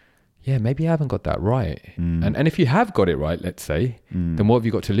go, yeah, maybe I haven't got that right. And if you have got it right, let's say, then what have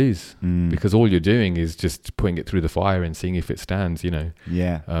you got to lose? Because all you're doing is just putting it through the fire and seeing if it stands, you know.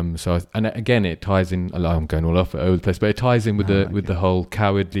 Yeah. So, and again, it ties in, I'm going all over the place, but it ties in with the whole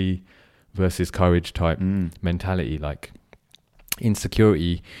cowardly versus courage type mentality. Like,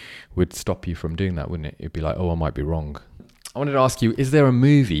 insecurity would stop you from doing that, wouldn't it? It'd be like, oh, I might be wrong. I wanted to ask you, is there a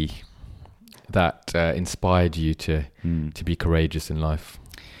movie that inspired you to be courageous in life?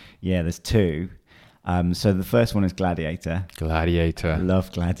 Yeah, there's two. So the first one is Gladiator. Gladiator. I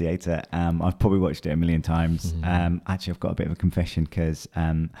love Gladiator. I've probably watched it a million times. Actually, I've got a bit of a confession because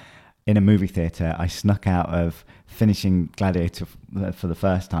in a movie theatre, I snuck out of finishing Gladiator for the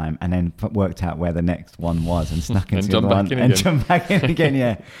first time and then worked out where the next one was and snuck into the other one and jumped back in again,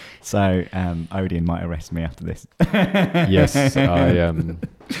 yeah. So Odeon might arrest me after this. Yes,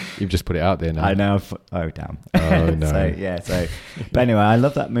 you've just put it out there now. I know. Oh, damn. Oh, no. But anyway, I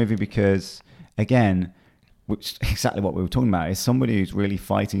love that movie because, again, which exactly what we were talking about, is somebody who's really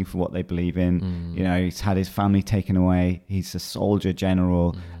fighting for what they believe in. You know, he's had his family taken away. He's a soldier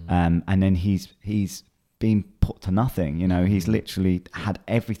general, and then he's been put to nothing. You know, he's literally had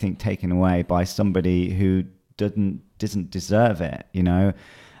everything taken away by somebody who doesn't deserve it. You know,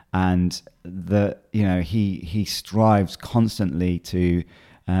 and he strives constantly to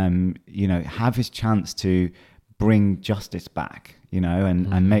have his chance to bring justice back. You know,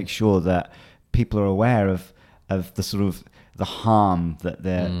 and make sure that people are aware of the sort of the harm that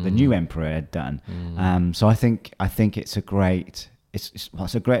the new emperor had done. So I think it's a great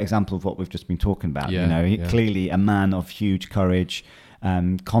example of what we've just been talking about. Yeah, you know, clearly a man of huge courage,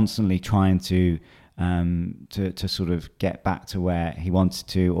 constantly trying to sort of get back to where he wanted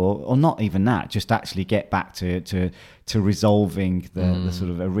to, or not even that, just actually get back to resolving the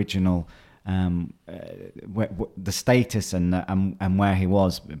sort of original the status and where he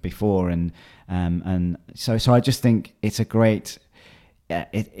was before, and so I just think it's a great,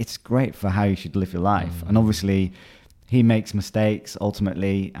 it's great for how you should live your life. And obviously he makes mistakes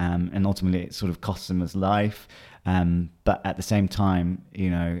ultimately, and ultimately it sort of costs him his life, but at the same time, you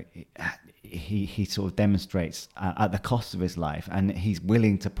know, he sort of demonstrates at the cost of his life, and he's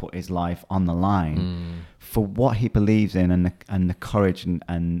willing to put his life on the line for what he believes in, and the courage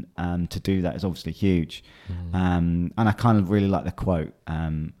and to do that is obviously huge. And I kind of really like the quote,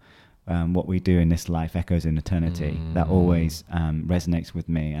 what we do in this life echoes in eternity. That always resonates with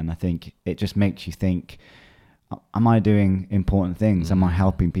me, and I think it just makes you think, am I doing important things? Am I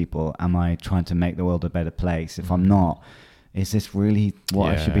helping people? Am I trying to make the world a better place? If I'm not, is this really what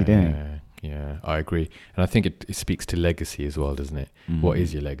I should be doing? Yeah, I agree. And I think it speaks to legacy as well, doesn't it? What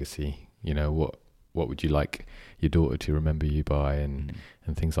is your legacy? You know, what would you like your daughter to remember you by, and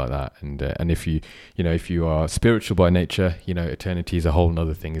things like that. And if you are spiritual by nature, you know, eternity is a whole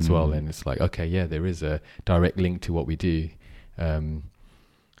nother thing as well. And it's like, okay, yeah, there is a direct link to what we do,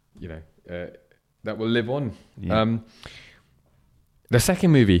 that will live on. Yeah. The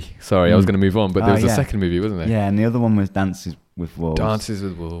second movie, sorry, I was going to move on, but there was a second movie, wasn't there? Yeah, and the other one was Dances with Wolves. Dances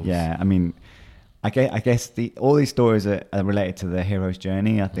with Wolves. Yeah, I mean, I guess all these stories are related to the hero's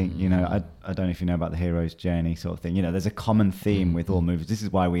journey. I think, you know, I don't know if you know about the hero's journey sort of thing. You know, there's a common theme with all movies. This is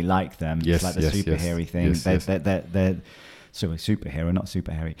why we like them. Yes, it's like the superhero thing. They're sorry, superhero, not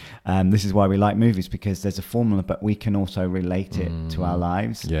super hairy. This is why we like movies, because there's a formula, but we can also relate it to our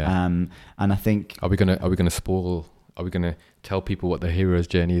lives. Yeah. And I think, are we gonna tell people what the hero's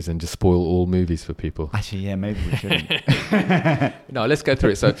journey is and just spoil all movies for people? Actually, yeah, maybe we shouldn't. No, let's go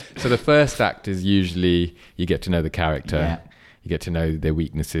through it. So the first act is usually you get to know the character, you get to know their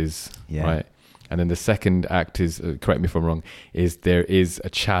weaknesses, right? And then the second act is, correct me if I'm wrong, is there is a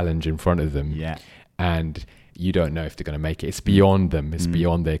challenge in front of them, and you don't know if they're going to make it. It's beyond them. It's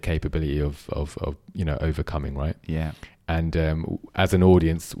beyond their capability of you know, overcoming, right? Yeah. And as an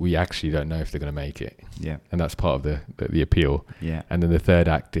audience, we actually don't know if they're going to make it. Yeah. And that's part of the appeal. Yeah. And then the third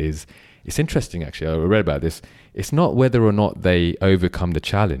act is, it's interesting actually, I read about this. It's not whether or not they overcome the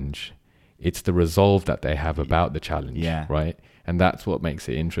challenge. It's the resolve that they have about the challenge, right? And that's what makes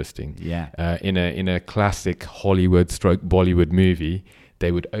it interesting. Yeah. In a classic Hollywood / Bollywood movie,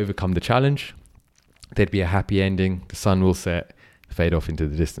 they would overcome the challenge. There'd be a happy ending. The sun will set, fade off into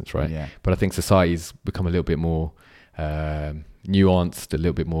the distance, right? Yeah. But I think society's become a little bit more nuanced, a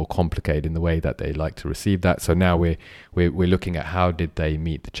little bit more complicated in the way that they like to receive that. So now we're looking at how did they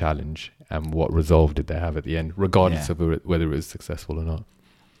meet the challenge and what resolve did they have at the end, regardless of whether it was successful or not.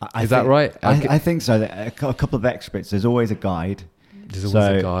 Is that right? I think so. A couple of experts. There's always a guide. There's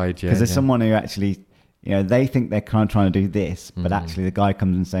always a guide, yeah. Because there's someone who actually, you know, they think they're trying to do this, but actually the guy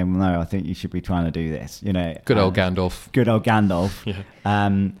comes and saying, well, no, I think you should be trying to do this. You know, good old Gandalf. Good old Gandalf. Yeah.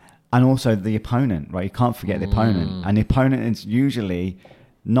 and also the opponent, right? You can't forget the opponent, and the opponent is usually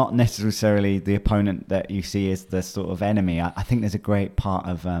not necessarily the opponent that you see as the sort of enemy. I think there's a great part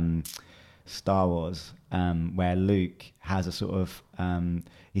of Star Wars where Luke has a sort of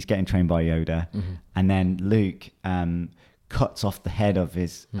he's getting trained by Yoda, and then Luke cuts off the head of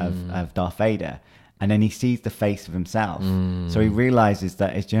of Darth Vader, and then he sees the face of himself. So he realizes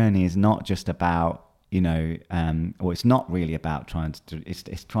that his journey is not just about, or it's not really about trying to.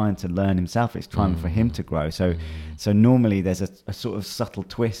 It's trying to learn himself. It's trying for him to grow. So normally there's a sort of subtle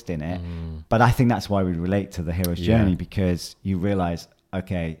twist in it, but I think that's why we relate to the hero's journey, because you realize,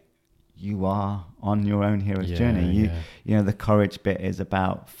 okay, you are on your own hero's journey. The courage bit is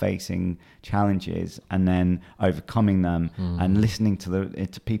about facing challenges and then overcoming them and listening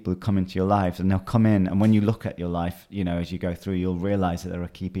to people who come into your life, and they'll come in. And when you look at your life, as you go through, you'll realize that there are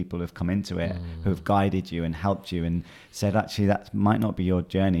key people who've come into it, who have guided you and helped you and said, actually, that might not be your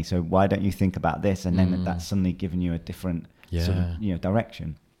journey. So why don't you think about this? And then that's suddenly given you a different sort of,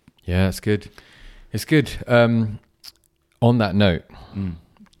 direction. Yeah, it's good. It's good. On that note,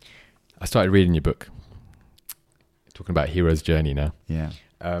 I started reading your book, talking about hero's journey now. Yeah.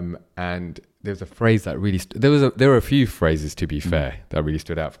 And there was a phrase that really, there were a few phrases, to be fair, that really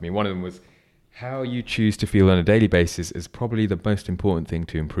stood out for me. One of them was, how you choose to feel on a daily basis is probably the most important thing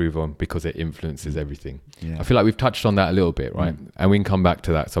to improve on, because it influences everything. Yeah. I feel like we've touched on that a little bit, right? And we can come back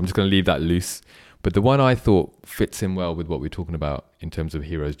to that. So I'm just going to leave that loose. But the one I thought fits in well with what we're talking about in terms of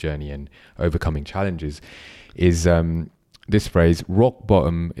hero's journey and overcoming challenges is this phrase, rock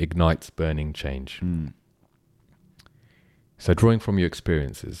bottom ignites burning change. So drawing from your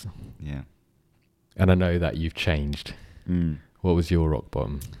experiences. Yeah. And I know that you've changed. What was your rock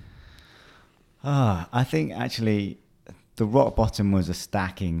bottom? I think actually the rock bottom was a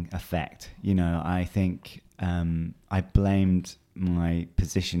stacking effect. I think I blamed my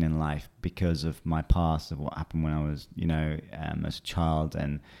position in life because of my past, of what happened when I was, as a child.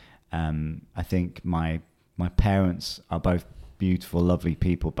 And I think my parents are both beautiful, lovely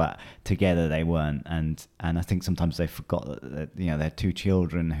people, but together they weren't. And I think sometimes they forgot that they had two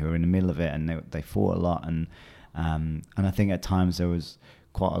children who were in the middle of it, and they fought a lot. And I think at times there was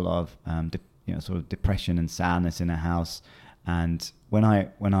quite a lot of sort of depression and sadness in the house. And when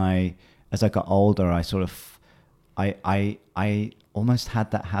I as I got older, I sort of I almost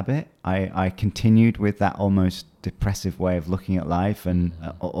had that habit. I continued with that almost depressive way of looking at life and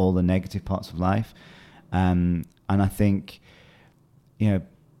all the negative parts of life. And I think,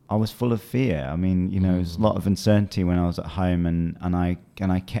 I was full of fear. I mean, there was a lot of uncertainty when I was at home, and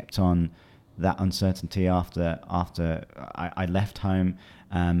I kept on that uncertainty after I left home,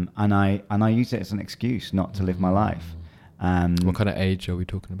 and I used it as an excuse not to live my life. What kind of age are we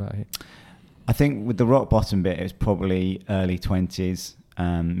talking about here? I think with the rock bottom bit, it was probably early 20s,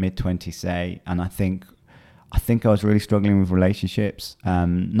 mid 20s, say, and I think I was really struggling with relationships,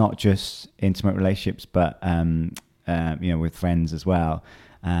 not just intimate relationships, but with friends as well.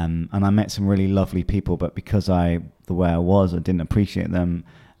 And I met some really lovely people, but because the way I was, I didn't appreciate them,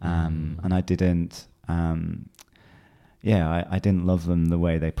 and I didn't. I didn't love them the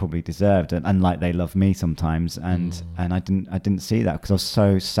way they probably deserved, and like they loved me sometimes, and I didn't see that because I was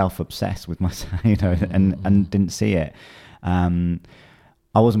so self-obsessed with myself, and didn't see it.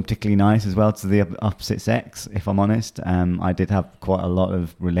 I wasn't particularly nice as well to the opposite sex, if I'm honest. I did have quite a lot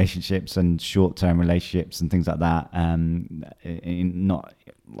of relationships and short-term relationships and things like that. Not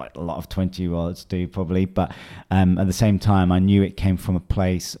like a lot of 20-year-olds do probably, but at the same time, I knew it came from a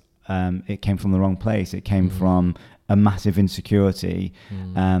place. It came from the wrong place. It came from a massive insecurity,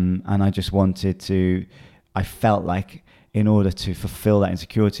 and I just wanted to. I felt like, in order to fulfill that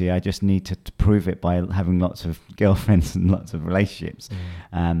insecurity, I just needed to prove it by having lots of girlfriends and lots of relationships.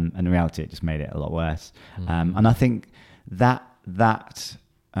 And in reality, it just made it a lot worse. And I think that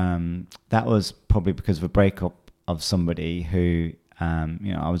was probably because of a breakup of somebody who,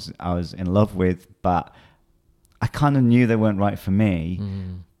 I was in love with, but I kind of knew they weren't right for me.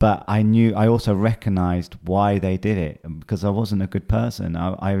 But I also recognized why they did it, because I wasn't a good person.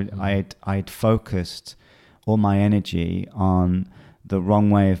 I'd focused all my energy on the wrong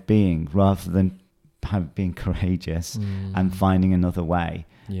way of being, rather than being courageous and finding another way.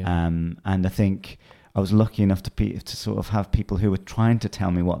 And I think I was lucky enough to sort of have people who were trying to tell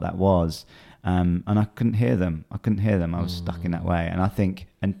me what that was, and I couldn't hear them. I was stuck in that way. And I think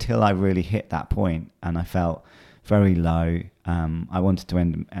until I really hit that point and I felt very low, I wanted to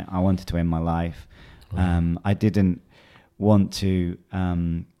end my life. I didn't want to.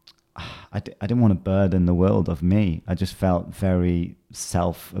 I didn't want to burden the world of me. I just felt very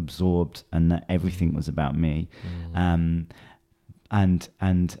self-absorbed, and that everything was about me.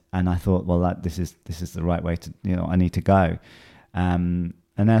 I thought, well, this is the right way to, I need to go. And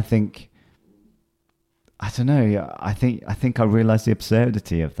I think, I don't know, I think I realized the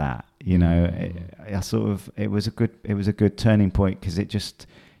absurdity of that. It was a good turning point, because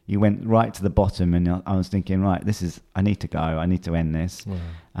you went right to the bottom, and I was thinking, right, I need to go, I need to end this. Wow.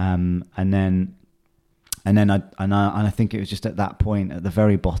 And then I think it was just at that point, at the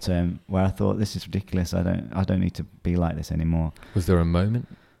very bottom, where I thought, this is ridiculous. I don't need to be like this anymore. Was there a moment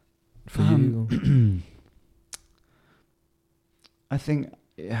for you? I think,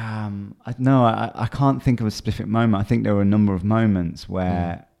 I can't think of a specific moment. I think there were a number of moments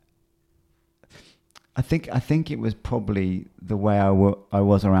where I think it was probably the way I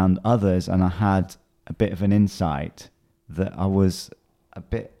was around others, and I had a bit of an insight that I was a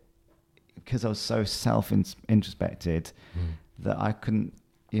bit, because I was so introspected, that I couldn't,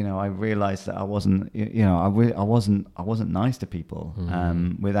 I realized that I wasn't, I wasn't nice to people,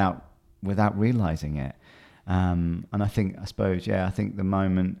 without realizing it. And I think the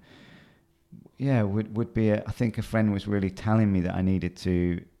moment, would be, I think a friend was really telling me that I needed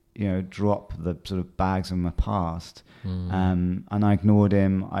to, drop the sort of bags of my past. And I ignored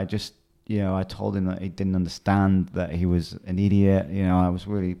him. I just, I told him that he didn't understand, that he was an idiot. I was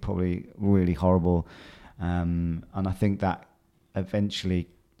probably really horrible. And I think that eventually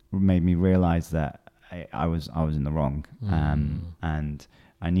made me realize that I was in the wrong. And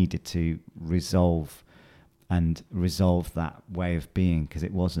I needed to resolve that way of being, because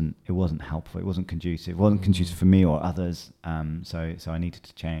it wasn't helpful. It wasn't conducive. It wasn't conducive for me or others. So I needed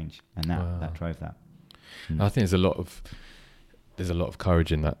to change, and that drove that. I think there's a lot of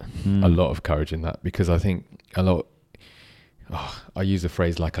courage in that. A lot of courage in that, because I think I use the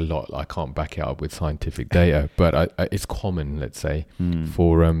phrase like a lot. I can't back it up with scientific data, but it's common, let's say,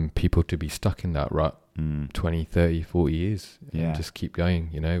 for people to be stuck in that rut 20, 30, 40 years and just keep going,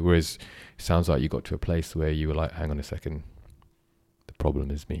 whereas it sounds like you got to a place where you were like, hang on a second, the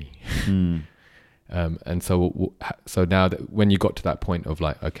problem is me. And so now that when you got to that point of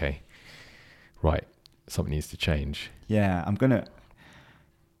like, okay, right, something needs to change. I'm gonna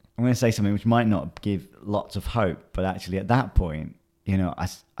say something which might not give lots of hope, but actually at that point, I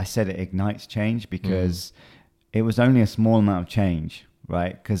said it ignites change, because it was only a small amount of change,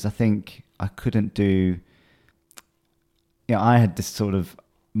 right? Because I think I couldn't do, I had this sort of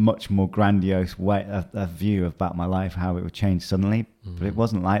much more grandiose way of view about my life, how it would change suddenly, but it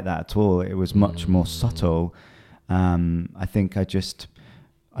wasn't like that at all. It was much more subtle. I think I just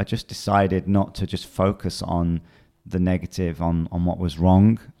decided not to just focus on the negative, on what was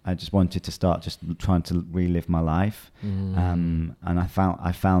wrong. I just wanted to start just trying to relive my life. And I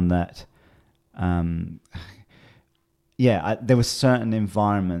found that, there were certain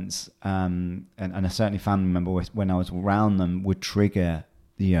environments, and a certain family member, when I was around them, would trigger,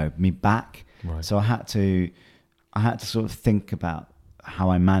 me back. Right. So I had to sort of think about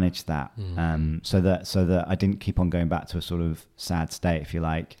how I managed that, so that I didn't keep on going back to a sort of sad state, if you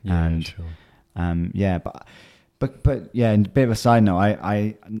like. Sure. But a bit of a side note,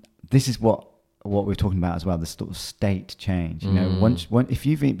 I this is what we're talking about as well, the sort of state change. Once if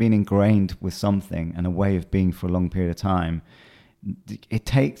you've been ingrained with something and a way of being for a long period of time, it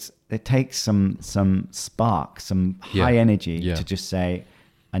takes some spark, some high energy to just say,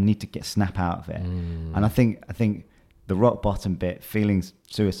 I need to snap out of it. And I think the rock bottom bit, feeling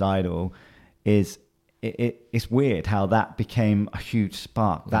suicidal, is it's weird how that became a huge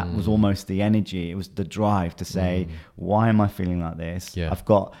spark. That was almost the energy. It was the drive to say, why am I feeling like this?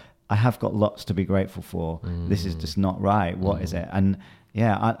 I have got lots to be grateful for. This is just not right. What is it? And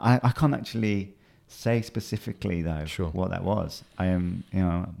I can't actually say specifically though what that was. I am,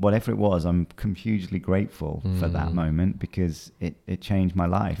 whatever it was, I'm hugely grateful for that moment, because it changed my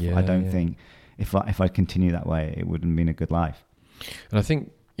life. I don't think if I continue that way, it wouldn't have been a good life. And I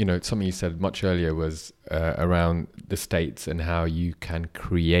think, something you said much earlier was around the states and how you can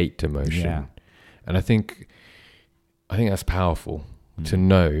create emotion. And I think that's powerful, to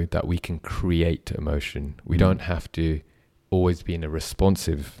know that we can create emotion. We don't have to always be in a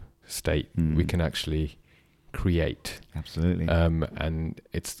responsive state. We can actually create. Absolutely. And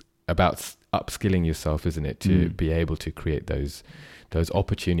it's about upskilling yourself, isn't it, to be able to create those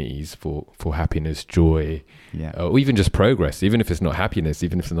opportunities for happiness, joy, or even just progress. Even if it's not happiness,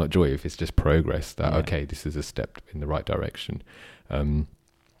 even if it's not joy, if it's just progress, that okay, this is a step in the right direction. And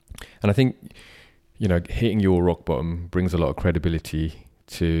I think, hitting your rock bottom brings a lot of credibility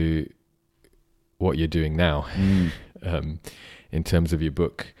to what you're doing now, in terms of your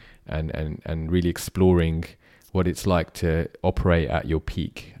book, and really exploring what it's like to operate at your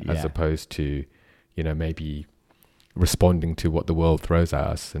peak, as opposed to, maybe responding to what the world throws at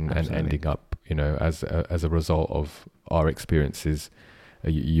us, and ending up, as a result of our experiences.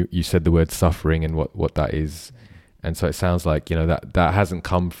 You said the word suffering and what that is. And so it sounds like, that hasn't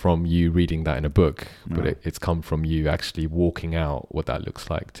come from you reading that in a book, but it's come from you actually walking out what that looks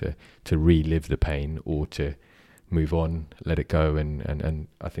like to relive the pain, or to move on, let it go. And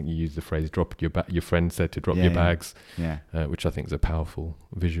I think you used the phrase, your friend said to drop your bags, which I think is a powerful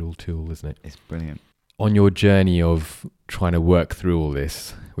visual tool, isn't it? It's brilliant. On your journey of trying to work through all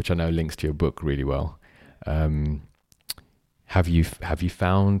this, which I know links to your book really well, have you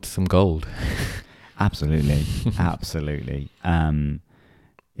found some gold? Absolutely. I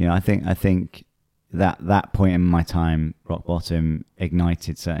think that point in my time, rock bottom,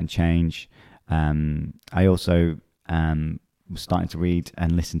 ignited certain change. I also was starting to read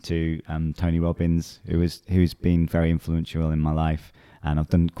and listen to Tony Robbins, who's been very influential in my life, and I've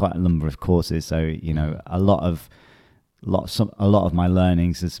done quite a number of courses. So a lot of my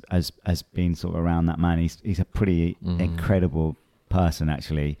learnings has been sort of around that man. He's a pretty incredible person,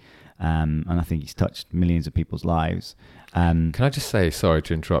 actually. And I think he's touched millions of people's lives. Can I just say, sorry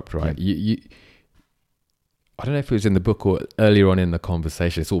to interrupt, right? Yeah. I don't know if it was in the book or earlier on in the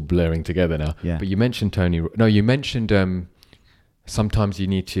conversation. It's all blurring together now. Yeah. But you mentioned you mentioned sometimes you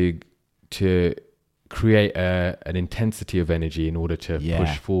need to create an intensity of energy in order to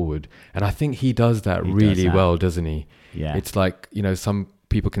push forward. And I think he does that really well, doesn't he? Yeah. It's like, some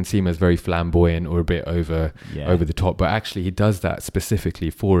people can see him as very flamboyant or a bit over the top, but actually he does that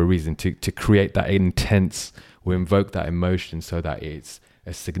specifically for a reason, to create that intense or invoke that emotion so that it's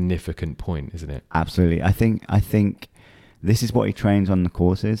a significant point, isn't it? Absolutely. I think this is what he trains on the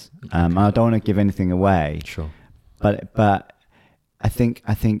courses. I don't want to give anything away. Sure. But I think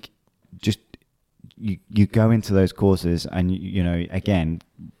just you go into those courses and again,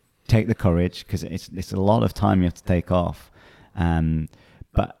 take the courage, because it's a lot of time you have to take off.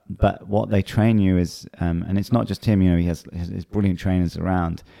 But what they train you is, and it's not just him, he has his brilliant trainers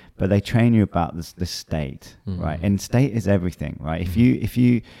around, but they train you about the state, right? And state is everything, right? If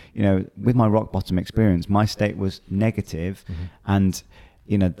you with my rock bottom experience, my state was negative, and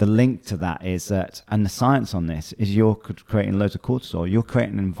the link to that is that, and the science on this is, you're creating loads of cortisol, you're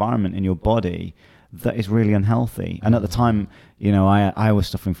creating an environment in your body that is really unhealthy. And at the time, I was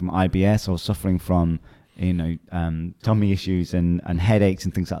suffering from IBS, I was suffering from tummy issues and headaches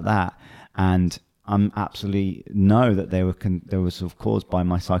and things like that, and I'm absolutely know that they were sort of caused by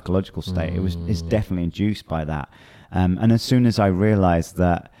my psychological state. It's definitely induced by that, and as soon as I realized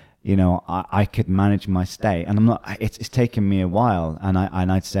that I could manage my state, and I'm not, it's taken me a while, and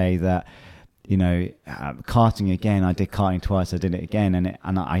I'd say that karting again, I did karting twice, I did it again,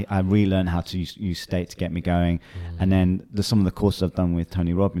 and I relearned how to use state to get me going. And then some of the courses I've done with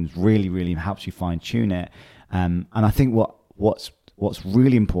Tony Robbins really helps you fine tune it. And I think what's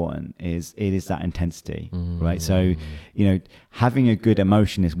really important is that intensity, right? So having a good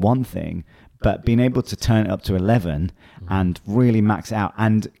emotion is one thing, but being able to turn it up to 11 and really max it out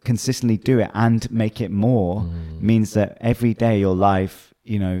and consistently do it and make it more means that every day your life,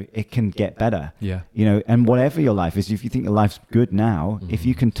 it can get better. Yeah. And whatever your life is, if you think your life's good now, if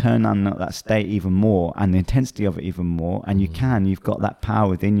you can turn on that state even more and the intensity of it even more, and you've got that power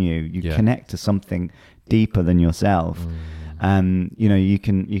within you, you connect to something deeper than yourself. You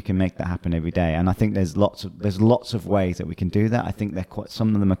can make that happen every day. And I think there's lots of ways that we can do that. I think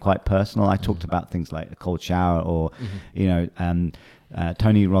some of them are quite personal. I talked about things like a cold shower, or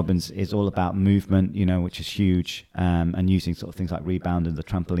Tony Robbins is all about movement, which is huge, and using sort of things like rebound and the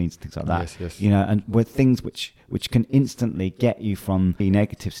trampolines and things like that. Yes. And with things which can instantly get you from the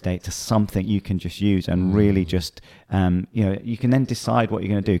negative state to something you can just use and really just, you can then decide what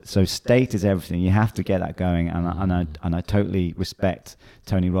you're going to do. So state is everything. You have to get that going, and I totally respect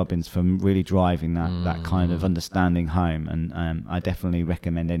Tony Robbins for really driving that kind of understanding home. And I definitely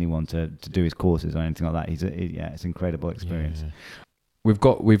recommend anyone to do his courses or anything like that. It's an incredible experience. Yeah. We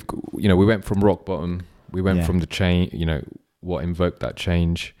went from rock bottom, we went from the change, what invoked that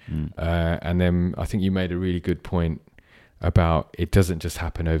change. And then I think you made a really good point about it doesn't just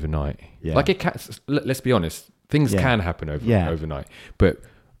happen overnight. Yeah. Like it can, let's be honest, things can happen overnight, but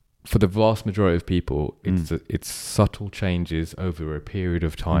for the vast majority of people, it's subtle changes over a period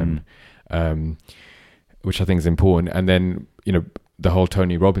of time, which I think is important. And then, the whole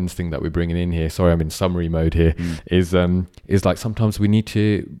Tony Robbins thing that we're bringing in here, sorry, I'm in summary mode here, is like sometimes we need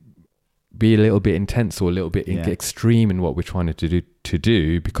to be a little bit intense or a little bit extreme in what we're trying to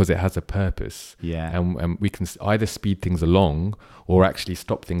do because it has a purpose. Yeah. And we can either speed things along or actually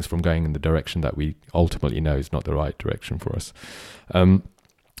stop things from going in the direction that we ultimately know is not the right direction for us.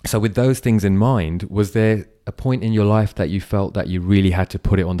 So with those things in mind, was there a point in your life that you felt that you really had to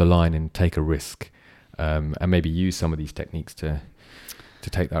put it on the line and take a risk, and maybe use some of these techniques to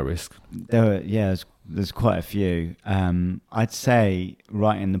take that risk? There's quite a few. I'd say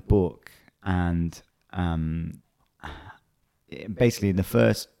writing the book and basically the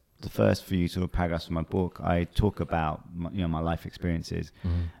first few sort of paragraphs of my book, I talk about my life experiences.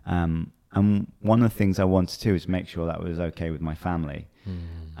 And one of the things I wanted to do is make sure that was okay with my family.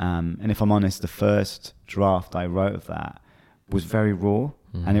 And if I'm honest, the first draft I wrote of that was very raw,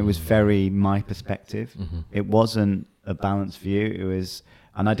 and it was very my perspective. It wasn't a balanced view. It was,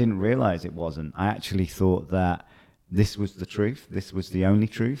 and I didn't realize it wasn't. I actually thought that this was the truth. This was the only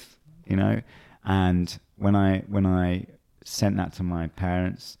truth, And when I sent that to my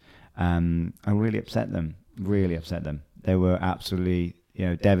parents, I really upset them. They were absolutely,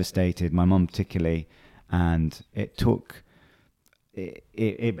 devastated. My mum particularly, and it took.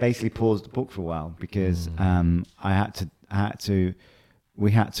 It basically paused the book for a while because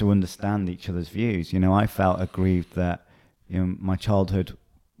we had to understand each other's views. I felt aggrieved that my childhood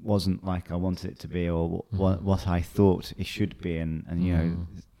wasn't like I wanted it to be, or what I thought it should be, and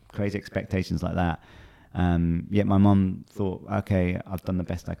crazy expectations like that. Yet my mum thought, okay, I've done the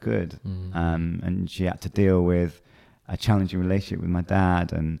best I could, and she had to deal with a challenging relationship with my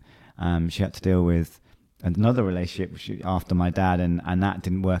dad, and she had to deal with another relationship after my dad, and that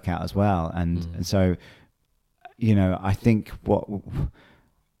didn't work out as well. And so, I think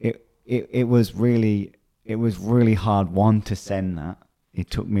it was really hard to send that. It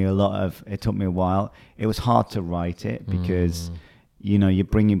took me a while. It was hard to write it because, you're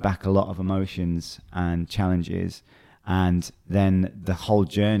bringing back a lot of emotions and challenges, and then the whole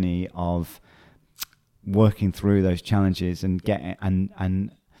journey of working through those challenges and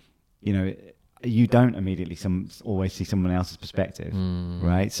you don't immediately always see someone else's perspective,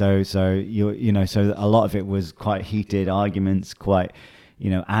 right? So so a lot of it was quite heated arguments, quite,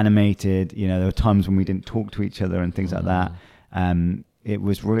 animated. There were times when we didn't talk to each other and things like that. It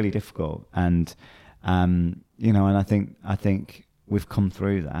was really difficult, and and I think we've come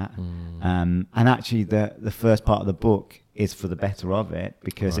through that. And actually, the first part of the book is for the better of it,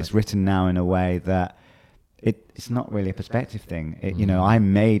 because it's written now in a way that it's not really a perspective thing. I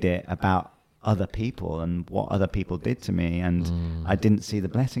made it about other people and what other people did to me, and I didn't see the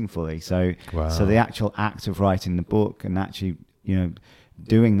blessing fully. So the actual act of writing the book and actually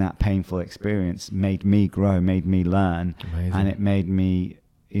doing that painful experience made me grow, made me learn. Amazing. And it made me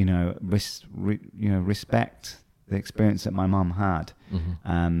respect the experience that my mum had,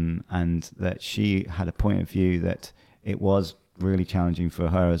 and that she had a point of view that it was really challenging for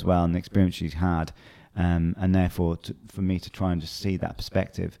her as well, and the experience she's had, and therefore for me to try and just see that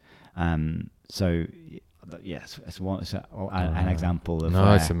perspective. So yes, it's an example of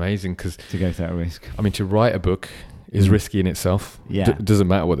it's amazing, because to go through that risk. I mean, to write a book is risky in itself. Doesn't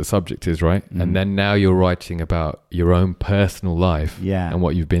matter what the subject is, right? And then now you're writing about your own personal life and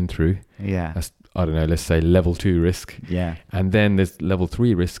what you've been through. That's, I don't know, let's say level 2 risk. And then there's level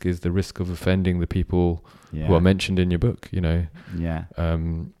 3 risk, is the risk of offending the people who are mentioned in your book.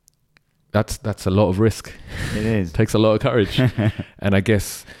 That's a lot of risk. It is. Takes a lot of courage. And I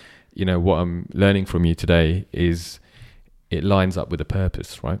guess, what I'm learning from you today is it lines up with a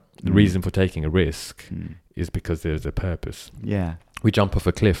purpose, right? The reason for taking a risk is because there's a purpose. We jump off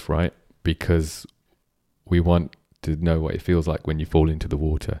a cliff, right? Because we want to know what it feels like when you fall into the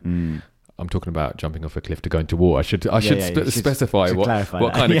water. I'm talking about jumping off a cliff to go into water. I should specify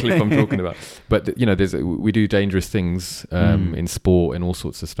what kind of cliff I'm talking about. But we do dangerous things in sport and all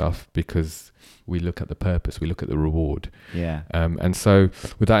sorts of stuff because we look at the purpose, we look at the reward. And so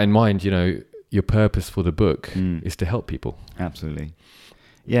with that in mind, your purpose for the book is to help people. Absolutely.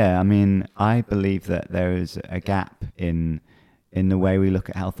 I mean, I believe that there is a gap in the way we look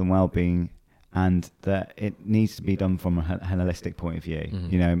at health and well-being, and that it needs to be done from a holistic point of view.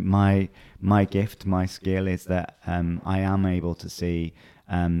 My gift, my skill is that I am able to see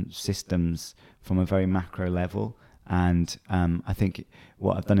systems from a very macro level. And I think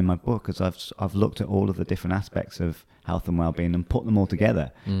what I've done in my book is I've looked at all of the different aspects of health and well-being and put them all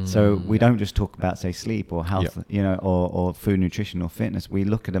together. So we don't just talk about, say, sleep or health, or food, nutrition or fitness. We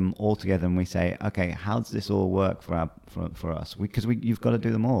look at them all together and we say, okay, how does this all work for us? Because you've got to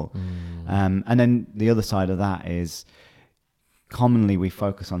do them all. And then the other side of that is commonly we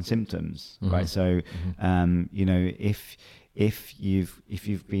focus on symptoms, right? So, if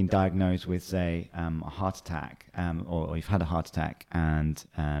you've been diagnosed with, say, a heart attack, or you've had a heart attack, and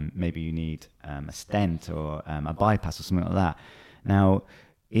maybe you need a stent or a bypass or something like that. Now,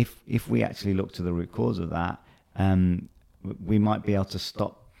 if we actually look to the root cause of that, we might be able to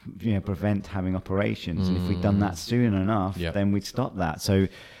stop prevent having operations. And if we'd done that soon enough, then we'd stop that. So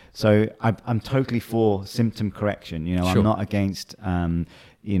I'm totally for symptom correction. Sure. I'm not against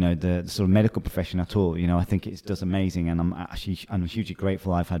the sort of medical profession at all. I think it does amazing, and I'm hugely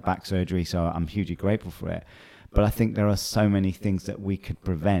grateful. I've had back surgery, so I'm hugely grateful for it. But I think there are so many things that we could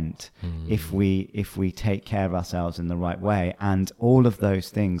prevent if we take care of ourselves in the right way, and all of those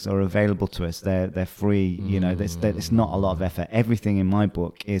things are available to us. They're free. It's not a lot of effort. Everything in my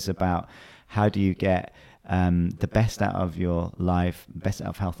book is about how do you get the best out of your life, best out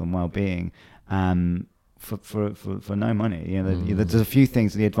of health and well-being, for no money. There's a few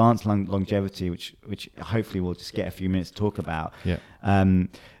things, the advanced longevity, which hopefully we'll just get a few minutes to talk about.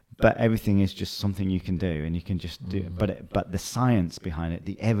 But everything is just something you can do, and you can just do it. But the science behind it,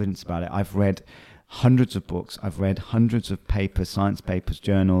 the evidence about it, I've read hundreds of books, I've read hundreds of papers, science papers,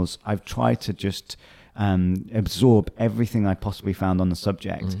 journals. I've tried to just absorb everything I possibly found on the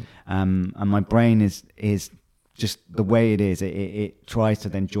subject. And my brain is just the way it is. It tries to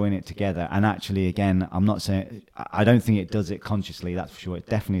then join it together. And actually, again, I'm not saying, I don't think it does it consciously, that's for sure. It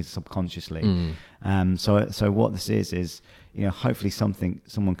definitely is subconsciously. So what this is, hopefully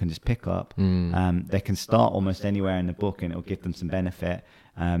someone can just pick up. They can start almost anywhere in the book, and it'll give them some benefit.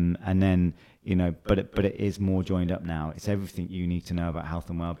 And then, but it is more joined up now. It's everything you need to know about health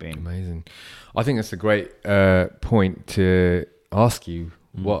and well-being. Amazing. I think that's a great point to ask you.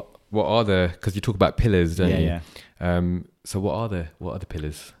 What are because you talk about pillars, don't you? So what are the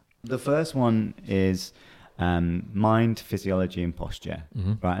pillars? The first one is mind, physiology, and posture.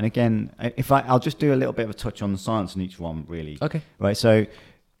 Right. And again, I'll just do a little bit of a touch on the science on each one, really. Okay. Right. So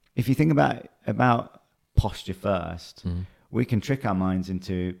if you think about posture first, we can trick our minds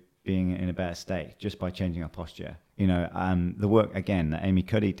into being in a better state just by changing our posture. The work again that Amy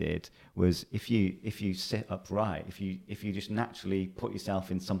Cuddy did was if you sit upright, if you just naturally put yourself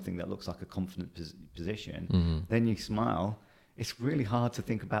in something that looks like a confident position, then you smile. It's really hard to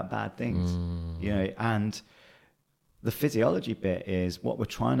think about bad things, and the physiology bit is what we're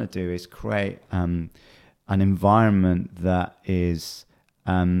trying to do is create an environment that is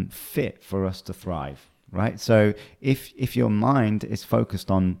fit for us to thrive, right? So if your mind is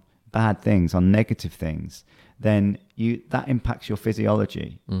focused on bad things, on negative things, then that impacts your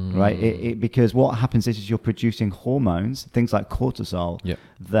physiology, right? Because what happens is you're producing hormones, things like cortisol,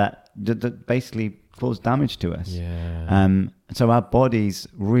 that basically cause damage to us. So our bodies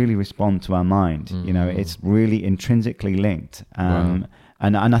really respond to our mind. It's really intrinsically linked. Wow.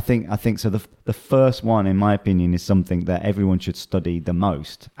 And I think so. The first one, in my opinion, is something that everyone should study the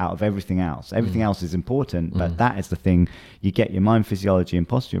most out of everything else. Everything else is important, but that is the thing. You get your mind, physiology, and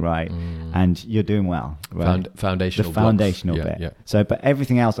posture right, and you're doing well. Right? Foundational. The foundational bit. Yeah. So, but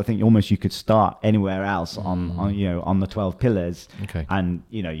everything else, I think you could start anywhere else on the 12 pillars, and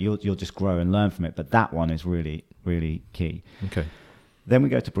you'll just grow and learn from it. But that one is really, really key. Okay. Then we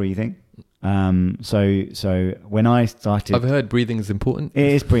go to breathing. So when I started, I've heard breathing is important. It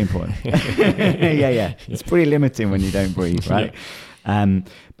is pretty important. Yeah. It's pretty limiting when you don't breathe, right?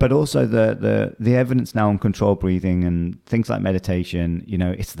 But also the evidence now on controlled breathing and things like meditation,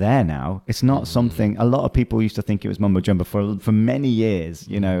 it's there now. It's not something a lot of people used to think it was mumbo jumbo for many years,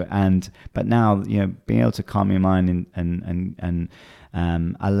 but now, being able to calm your mind and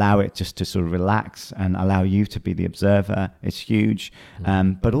allow it just to sort of relax and allow you to be the observer. It's huge.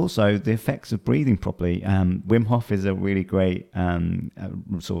 But also the effects of breathing properly. Wim Hof is a really great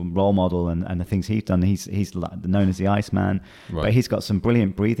sort of role model, and the things he's done. He's known as the Iceman, but he's got some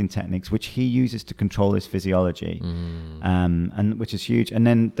brilliant breathing techniques which he uses to control his physiology, and which is huge. And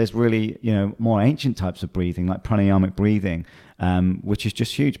then there's really more ancient types of breathing like pranayamic breathing, which is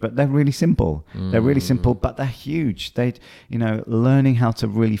just huge, but they're really simple. They're really simple, but they're huge. Learning how to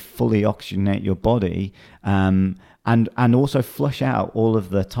really fully oxygenate your body, and also flush out all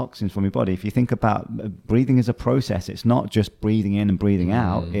of the toxins from your body. If you think about breathing as a process, it's not just breathing in and breathing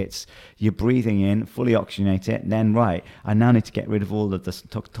out. It's you're breathing in, fully oxygenate it, and then I now need to get rid of all of the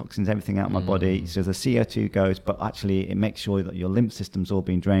toxins, everything out of my body. So the CO2 goes, but actually it makes sure that your lymph system's all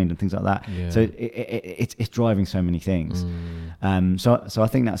being drained and things like that. Yeah. So it's driving so many things. So I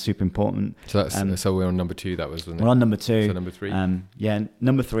think that's super important. So that's so we're on number 2. That was, wasn't it? We're on number 2. So number 3.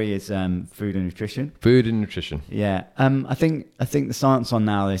 Number 3 is food and nutrition. Food and nutrition. Yeah. I think the science on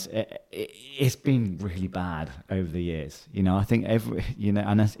now is it's been really bad over the years. I think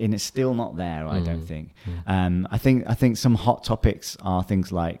and it's still not there. I don't think. I think some hot topics are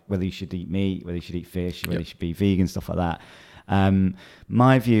things like whether you should eat meat, whether you should eat fish, whether you should be vegan, stuff like that.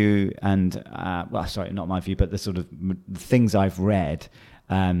 My view, and not my view, but the sort of things I've read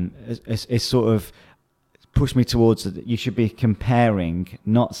is sort of pushed me towards that you should be comparing,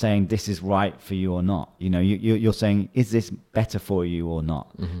 not saying this is right for you or not. You know, you're saying, is this better for you or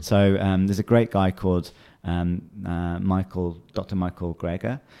not? Mm-hmm. So there's a great guy called Dr. Michael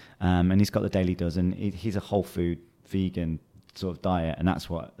Greger, and he's got the Daily Dozen. He's a whole food vegan sort of diet, and that's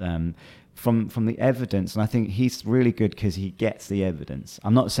what from the evidence, and I think he's really good because he gets the evidence.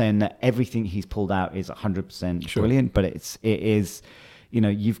 I'm not saying that everything he's pulled out is 100% brilliant, but it is, you know,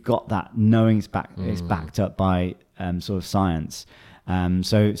 you've got that knowing it's backed up by sort of science.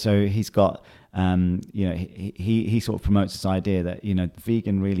 So he's got you know, he sort of promotes this idea that, you know,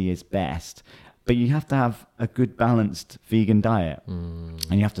 vegan really is best. But you have to have a good balanced vegan diet,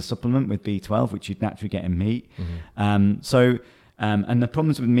 and you have to supplement with B12, which you'd naturally get in meat. And the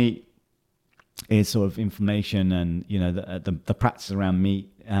problems with meat is sort of inflammation, and you know the practice around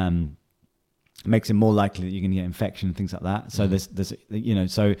meat makes it more likely that you're going to get infection and things like that. So there's you know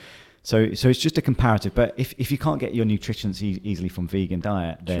so it's just a comparative. But if you can't get your nutrients easily from vegan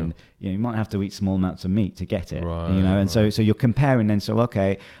diet, then you know, you might have to eat small amounts of meat to get it. Right, you know, and right. so you're comparing then. So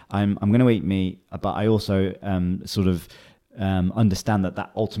okay, I'm going to eat meat, but I also sort of understand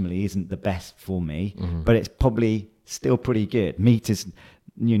that ultimately isn't the best for me, but it's probably still pretty good. Meat is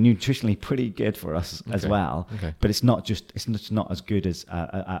nutritionally pretty good for us as well, but it's not as good as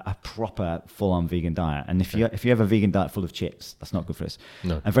a proper full-on vegan diet. And if you have a vegan diet full of chips, that's not good for us.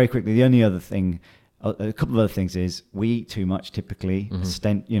 No. And very quickly, the only other thing, a couple of other things is we eat too much typically.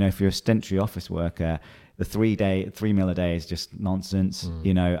 You know, if you're a sedentary office worker, the 3 meal a day is just nonsense.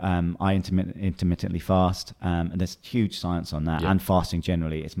 You know, I intermittently fast, and there's huge science on that, and fasting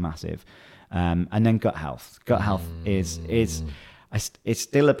generally is massive. And then gut health. Gut health is it's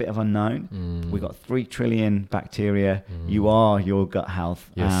still a bit of unknown. We've got 3 trillion bacteria. You are your gut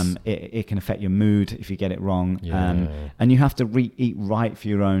health. Yes. It can affect your mood if you get it wrong. And you have to eat right for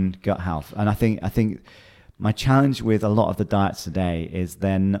your own gut health. And I think my challenge with a lot of the diets today is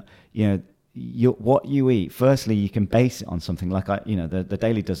then, you know, what you eat, firstly, you can base it on something like, you know, the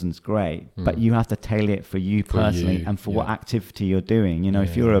Daily Dozen's great, but you have to tailor it for you personally and for what activity you're doing. You know,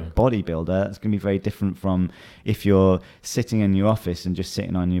 if you're a bodybuilder, that's going to be very different from if you're sitting in your office and just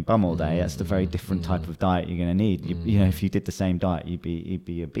sitting on your bum all day. That's the very different type of diet you're going to need. You know, if you did the same diet, you'd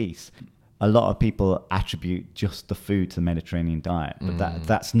be obese. A lot of people attribute just the food to the Mediterranean diet, but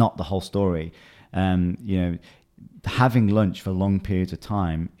that's not the whole story. You know, having lunch for long periods of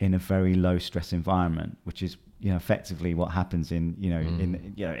time in a very low stress environment, which is, you know, effectively what happens in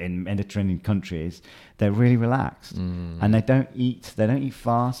Mediterranean countries, they're really relaxed and they don't eat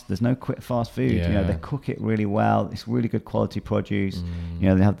fast. There's no quick fast food. You know, they cook it really well. It's really good quality produce. You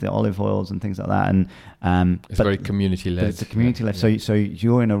know, they have the olive oils and things like that. And it's very community led. It's a community led. So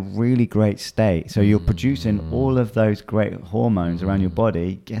you're in a really great state. So you're producing all of those great hormones around your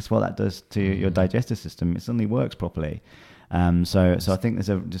body. Guess what that does to your digestive system? It suddenly works properly. So I think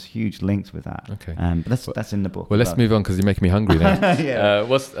there's just huge links with that. Okay. But that's in the book. Well, let's move on because you're making me hungry now.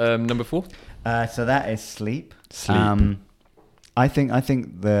 What's number 4? So that is sleep. I think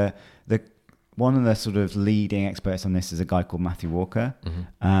the one of the sort of leading experts on this is a guy called Matthew Walker,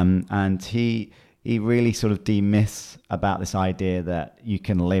 and he really sort of demyths about this idea that you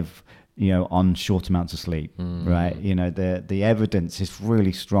can live, you know, on short amounts of sleep, right? You know, the evidence is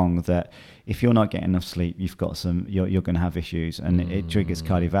really strong that if you're not getting enough sleep, you're going to have issues, and it triggers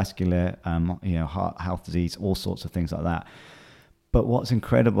cardiovascular, you know, heart disease, all sorts of things like that. But what's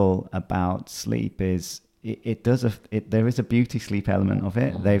incredible about sleep is there is a beauty sleep element of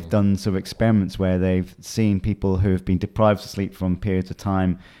it. They've done sort of experiments where they've seen people who have been deprived of sleep from periods of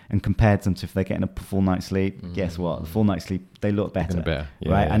time and compared them to if they're getting a full night's sleep. Guess what? The full night's sleep, they look better,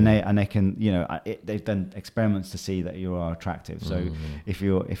 right? And they can, you know, they've done experiments to see that you are attractive. So if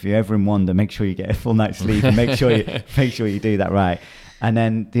you're ever in wonder, make sure you get a full night's sleep and make sure you do that right. And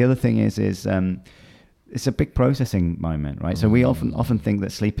then the other thing is it's a big processing moment, right? So we often think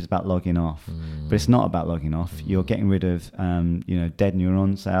that sleep is about logging off, but it's not about logging off. You're getting rid of, you know, dead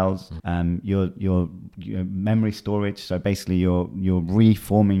neuron cells, your memory storage. So basically, you're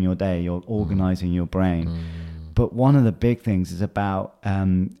reforming your day. You're organizing your brain. But one of the big things is about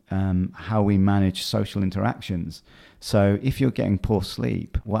how we manage social interactions. So if you're getting poor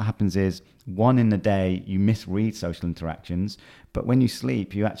sleep, what happens is, one, in the day, you misread social interactions, but when you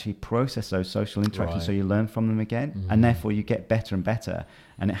sleep, you actually process those social interactions, so you learn from them again, and therefore you get better and better.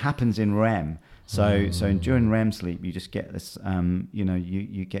 And it happens in REM. So during REM sleep, you just get this, you know,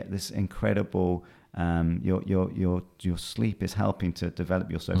 you get this incredible, your sleep is helping to develop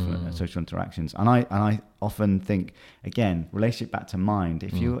your social interactions. And I often think, again, relationship back to mind.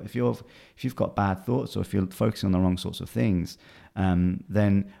 If you've got bad thoughts, or if you're focusing on the wrong sorts of things,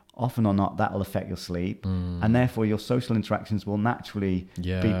 then often or not, that will affect your sleep. And therefore your social interactions will naturally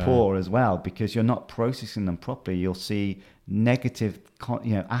be poor as well, because you're not processing them properly. You'll see negative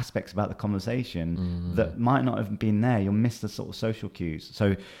aspects about the conversation that might not have been there. You'll miss the sort of social cues.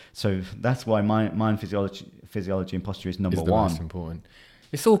 So that's why mind physiology and posture is number one. Most important.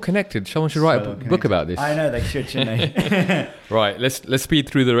 It's all connected. Someone should write a book about this. I know they should, shouldn't they? Right, let's speed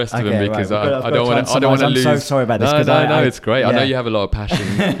through the rest of them, because I don't want to lose. I'm so sorry about this. No, it's great. I know you have a lot of passion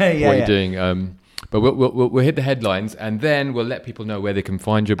for what you're doing. But we'll hit the headlines, and then we'll let people know where they can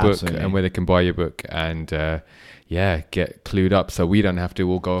find your book and where they can buy your book, and get clued up, so we don't have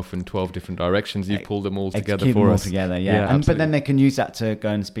to all go off in 12 different directions. You pull them all together keep for them all us. Together, yeah. But then they can use that to go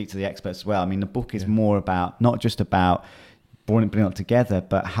and speak to the experts as well. I mean, the book is more about, not just about bringing it together,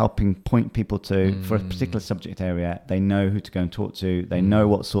 but helping point people to, for a particular subject area, they know who to go and talk to. They know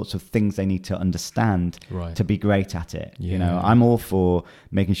what sorts of things they need to understand to be great at it. You know, I'm all for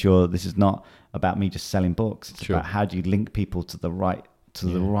making sure this is not about me just selling books. It's about how do you link people to the right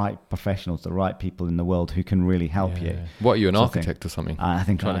the right professionals, the right people in the world who can really help you. What, are you an architect or something? I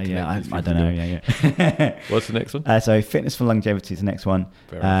think I don't know. What's the next one? So Fitness for Longevity is the next one.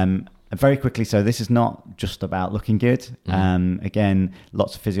 Very quickly, so this is not just about looking good. Again,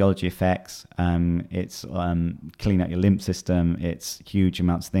 lots of physiology effects. It's clean out your lymph system. It's huge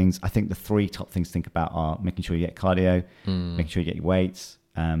amounts of things. I think the 3 top things to think about are making sure you get cardio, making sure you get your weights,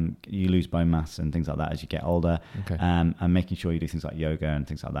 you lose bone mass and things like that as you get older, and making sure you do things like yoga and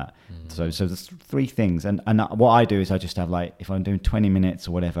things like that. So there's 3 things. And what I do is I just have, like, if I'm doing 20 minutes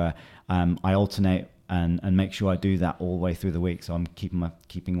or whatever, I alternate and make sure I do that all the way through the week. So I'm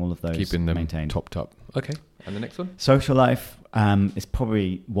keeping all of those maintained. Topped up. Okay. And the next one? Social life is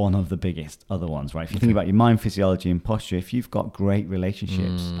probably one of the biggest other ones, right? If you think about your mind, physiology and posture, if you've got great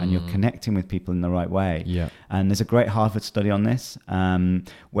relationships and you're connecting with people in the right way, and there's a great Harvard study on this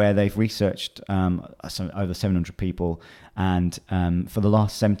where they've researched over 700 people, and for the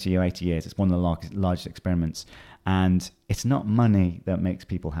last 70 or 80 years, it's one of the largest experiments. And it's not money that makes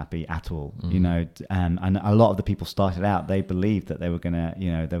people happy at all, you know. And a lot of the people started out, they believed that they were gonna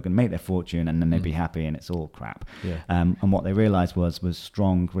make their fortune and then they'd be happy, and it's all crap. And what they realized was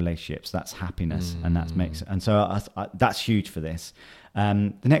strong relationships. That's happiness, and so that's huge for this.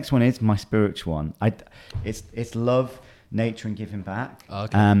 The next one is my spiritual one. It's love, nature, and giving back.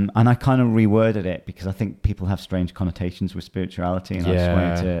 And I kind of reworded it because I think people have strange connotations with spirituality, and I just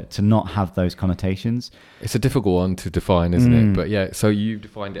wanted to not have those connotations. It's a difficult one to define, isn't it? But so you've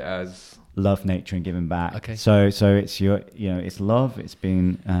defined it as love, nature, and giving back. So it's it's love, it's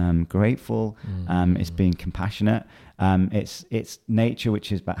being grateful, it's being compassionate. It's nature,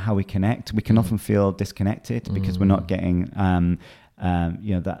 which is about how we connect. We can often feel disconnected because we're not getting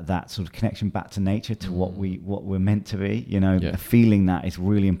that sort of connection back to nature, to what we're meant to be. Feeling that is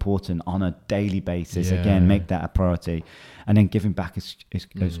really important on a daily basis. Again, make that a priority, and then giving back is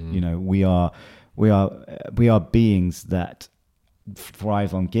we are beings that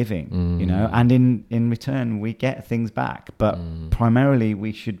thrive on giving, and in return we get things back, but primarily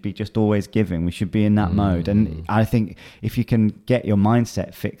we should be just always giving. We should be in that mode, and I think if you can get your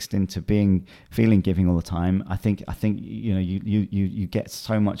mindset fixed into feeling giving all the time, I think you get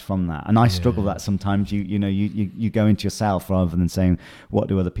so much from that. And I struggle with that sometimes. You go into yourself rather than saying what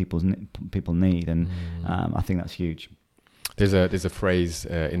do other people need, and I think that's huge. There's a phrase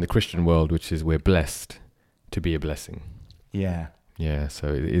in the Christian world which is, we're blessed to be a blessing. Yeah, so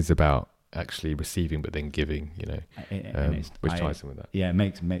it is about actually receiving but then giving, which ties in with that. Yeah,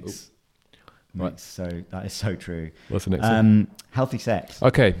 makes so that is so true. What's the next one? Healthy sex.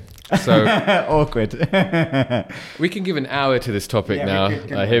 Okay, so awkward. We can give an hour to this topic now.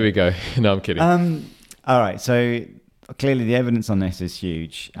 Here we go. No, I'm kidding. All right, so clearly the evidence on this is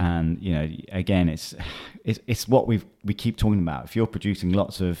huge, and again, it's what we keep talking about. If you're producing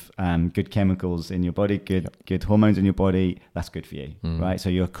lots of good chemicals in your body, good hormones in your body, that's good for you, right? So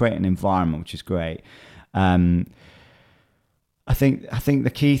you're creating an environment which is great. I think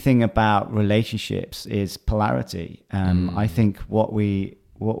the key thing about relationships is polarity. I think what we're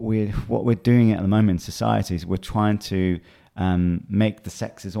doing at the moment in society is we're trying to make the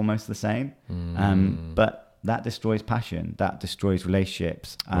sexes almost the same, but that destroys passion, that destroys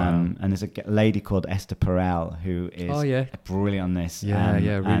relationships. And there's a lady called Esther Perel who is brilliant on this.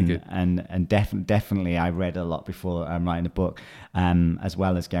 Really good. And definitely I read a lot before writing the book, as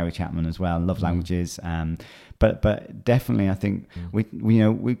well as Gary Chapman as well, Love Languages. But definitely I think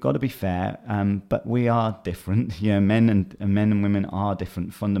we've got to be fair, but we are different. Men and women are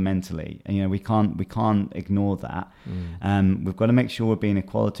different fundamentally, and we can't ignore that. We've got to make sure we're being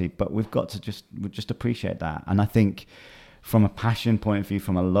equality, but we've got to just appreciate that. And I think from a passion point of view,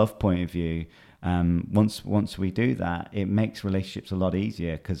 from a love point of view, once we do that, it makes relationships a lot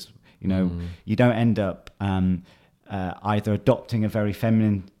easier, because you don't end up either adopting a very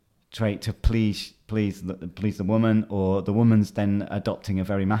feminine trait to please the woman, or the woman's then adopting a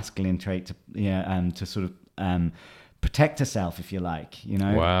very masculine trait to sort of protect herself, if you like.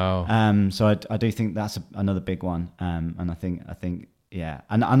 Wow. So I do think that's another big one, and I think yeah,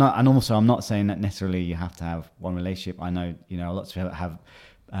 and also I'm not saying that necessarily you have to have one relationship. I know lots of people have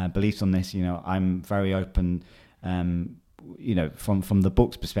beliefs on this. I'm very open, from the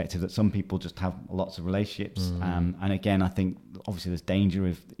book's perspective, that some people just have lots of relationships, and again, I think obviously there's danger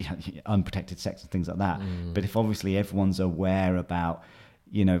of unprotected sex and things like that. But if obviously everyone's aware about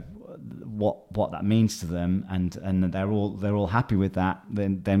what that means to them, and they're all happy with that,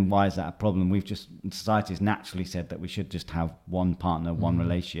 then why is that a problem? Society has naturally said that we should just have one partner, one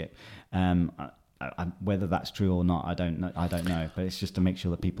relationship. Whether that's true or not, I don't know. But it's just to make sure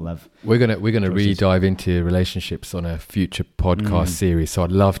that people have. We're gonna really dive into relationships on a future podcast series. So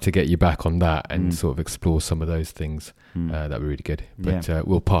I'd love to get you back on that and sort of explore some of those things. That'd be really good. But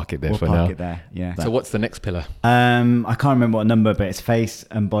we'll park it there for now. We'll park it there. Yeah. So what's the next pillar? I can't remember what number, but it's face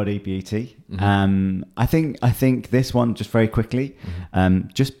and body beauty. I think this one, just very quickly,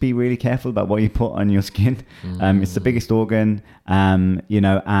 just be really careful about what you put on your skin. It's the biggest organ, and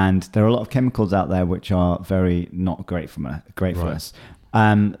there are a lot of chemicals out there which are very not great for us.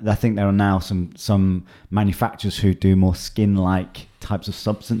 I think there are now some manufacturers who do more skin-like types of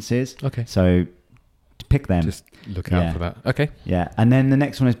substances. Okay. So pick them. Just look out for that. Okay. Yeah. And then the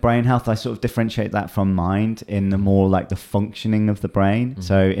next one is brain health. I sort of differentiate that from mind in the more like the functioning of the brain.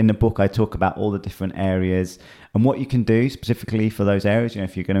 So in the book, I talk about all the different areas and what you can do specifically for those areas.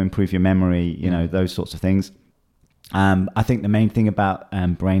 If you're going to improve your memory, those sorts of things. I think the main thing about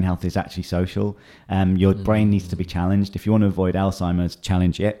brain health is actually social. Your brain needs to be challenged. If you want to avoid Alzheimer's,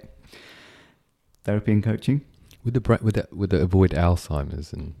 challenge it. Therapy and coaching. Would the avoid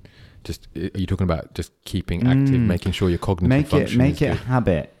Alzheimer's, and just, are you talking about just keeping active, making sure your cognitive function make it a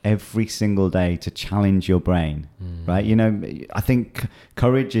habit every single day to challenge your brain, right? I think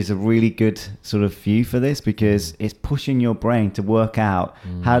courage is a really good sort of view for this, because it's pushing your brain to work out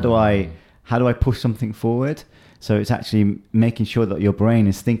how do I push something forward. So it's actually making sure that your brain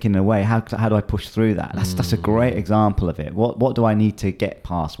is thinking in a way, how do I push through that? That's a great example of it. What do I need to get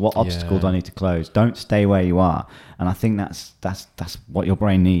past? What obstacle do I need to close? Don't stay where you are. And I think that's what your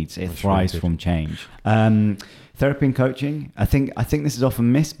brain needs. It thrives from change. Therapy and coaching. I think this is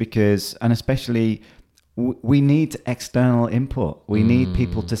often missed because, and especially, we need external input. We need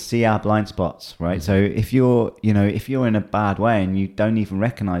people to see our blind spots, right? So if you're in a bad way and you don't even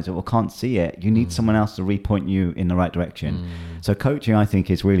recognize it or can't see it, you need someone else to repoint you in the right direction. So coaching, I think,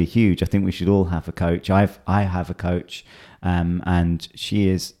 is really huge. I think we should all have a coach. I have a coach, and she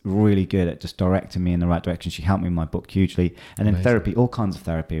is really good at just directing me in the right direction. She helped me in my book hugely. And then therapy, all kinds of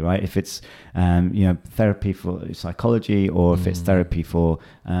therapy, right? If it's therapy for psychology, or if it's therapy for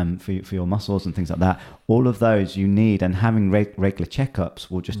your muscles and things like that, all of those you need. And having regular checkups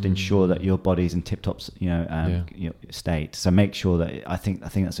will just ensure that your body's in tip-top state. So make sure that, I think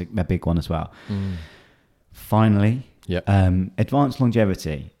that's a big one as well. Finally, advanced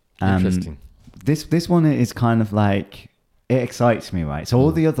longevity. Interesting. This one is kind of like, it excites me, right? So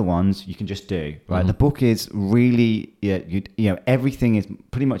all the other ones you can just do, right? The book is really, everything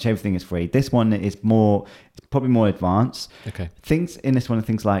is free. This one is probably more advanced. Okay. Things in this one are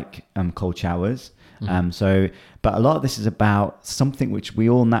things like cold showers. But a lot of this is about something which we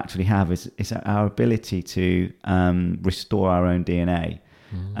all naturally have, is our ability to restore our own DNA.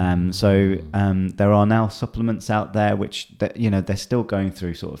 There are now supplements out there which they're still going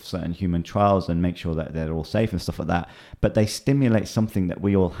through sort of certain human trials and make sure that they're all safe and stuff like that, but they stimulate something that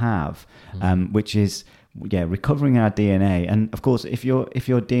we all have, which is recovering our DNA. And of course, if your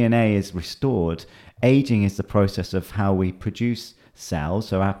DNA is restored, aging is the process of how we produce cells,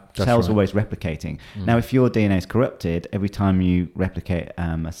 so our cells are always replicating. Now, if your DNA is corrupted, every time you replicate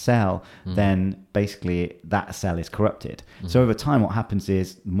a cell, then basically that cell is corrupted. So over time, what happens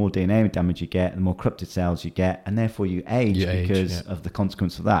is the more DNA damage you get, the more corrupted cells you get, and therefore you age because of the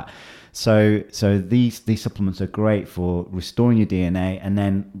consequence of that. So these supplements are great for restoring your DNA and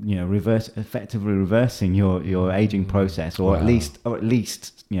then effectively reversing your aging process, or at least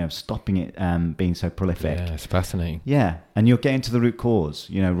stopping it being so prolific. Yeah, it's fascinating. Yeah, and you're getting to the root cause,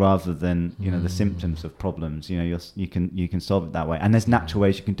 rather than the symptoms of problems. You can solve it that way. And there's natural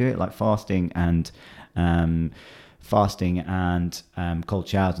ways you can do it, like fasting and fasting and cold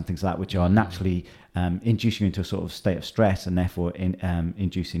showers and things like that, which are naturally inducing you into a sort of state of stress, and therefore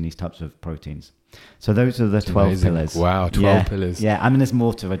inducing these types of proteins. So those are the 12 amazing. pillars. Wow, 12 pillars. Yeah, I mean, there's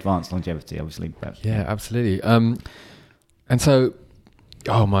more to advanced longevity, obviously. But, yeah, absolutely. And so,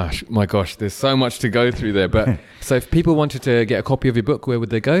 oh my gosh, there's so much to go through there. But so if people wanted to get a copy of your book, where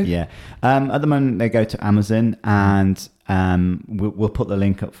would they go? Yeah. At the moment, they go to Amazon, and we'll put the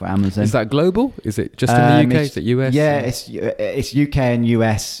link up for Amazon. Is that global? Is it just in the UK? Is it US? Yeah, it's UK and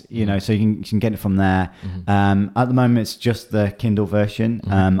US, so you can get it from there. At the moment, it's just the Kindle version.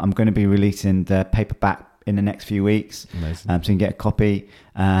 I'm going to be releasing the paperback in the next few weeks. Amazing. So you can get a copy.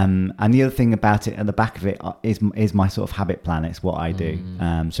 And the other thing about it, at the back of it, is my sort of habit plan. It's what I do.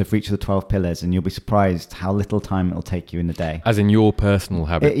 So for each of the 12 pillars, and you'll be surprised how little time it'll take you in the day. As in your personal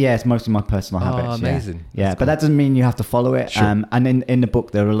habit? It's mostly my personal habits. Amazing. Yeah, but that doesn't mean you have to follow it. Sure. And in the book,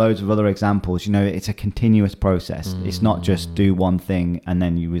 there are loads of other examples. It's a continuous process. It's not just do one thing and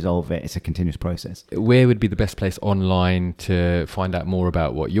then you resolve it. It's a continuous process. Where would be the best place online to find out more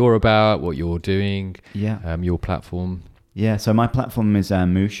about what you're about, what you're doing, your platform? Yeah, so my platform is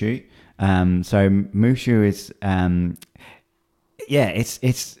Mooshoo. So Mooshoo is,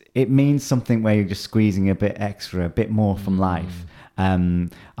 it means something where you're just squeezing a bit more from life. I'm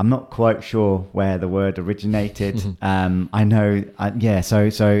not quite sure where the word originated. I know,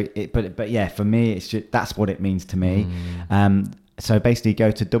 but yeah, for me, it's just, that's what it means to me. So basically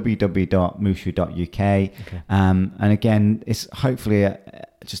go to www.mooshoo.uk. And again, it's hopefully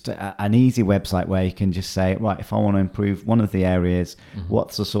just an easy website where you can just say, right, if I want to improve one of the areas,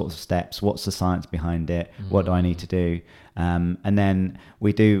 what's the sort of steps, what's the science behind it, what do I need to do? And then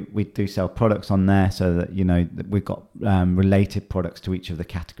we do sell products on there, so that that we've got related products to each of the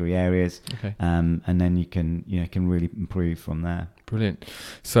category areas. And then you can really improve from there. Brilliant.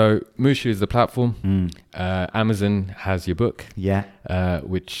 So Mooshoo is the platform. Amazon has your book,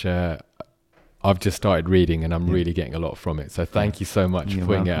 which I've just started reading, and I'm really getting a lot from it. So thank you so much for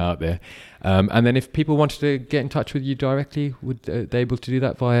putting it out there. And then if people wanted to get in touch with you directly, would they able to do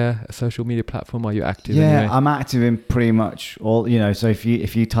that via a social media platform? Are you active anywhere? I'm active in pretty much all, so if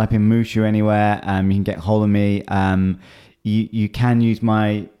you type in Mooshoo anywhere, you can get hold of me. You can use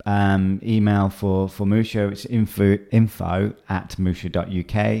my email for Mooshoo. It's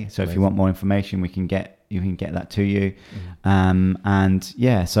info@mooshoo.uk. So if you want more information, you can get that to you.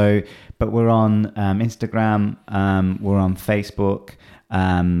 But we're on Instagram, we're on Facebook,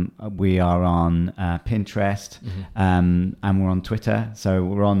 we are on Pinterest, and we're on Twitter. So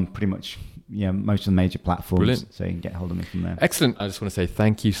we're on pretty much most of the major platforms. Brilliant. So you can get hold of me from there. Excellent. I just want to say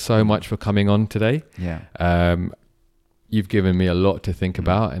thank you so much for coming on today. You've given me a lot to think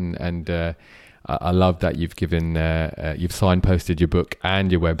about, and I love that you've signposted your book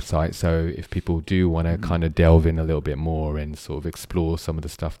and your website. So if people do want to kind of delve in a little bit more and sort of explore some of the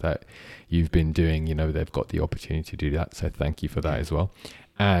stuff that you've been doing, they've got the opportunity to do that. So thank you for that as well.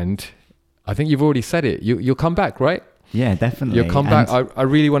 And I think you've already said it. You'll come back, right? Yeah, definitely. You'll come back. I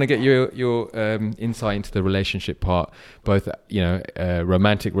really want to get your insight into the relationship part, both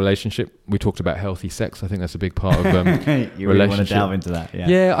romantic relationship. We talked about healthy sex. I think that's a big part of you really want to delve into that.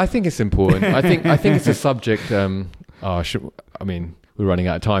 Yeah, I think it's important. I think it's a subject. We're running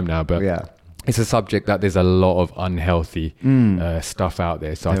out of time now, but it's a subject that there's a lot of unhealthy stuff out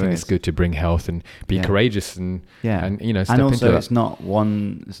there. So I think it's good to bring health and be courageous and step and also into that. it's not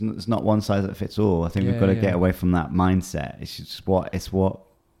one size that fits all. I think we've got to get away from that mindset. It's just what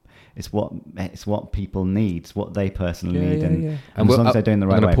people need. It's what they personally need, and as long as they're doing the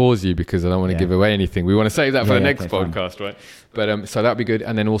right way. I'm going to pause you because I don't want to give away anything. We want to save that for the next podcast, right? But so that'd be good.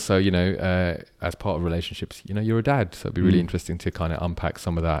 And then also, as part of relationships, you're a dad, so it'd be really interesting to kind of unpack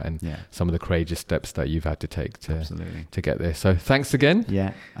some of that and some of the courageous steps that you've had to take to get there. So thanks again.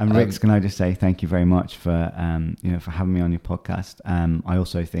 Yeah, and Rix, can I just say thank you very much for for having me on your podcast. I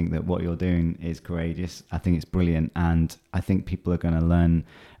also think that what you're doing is courageous. I think it's brilliant, and I think people are going to learn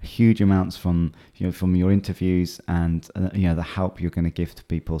huge amounts from your interviews and the help you're going to give to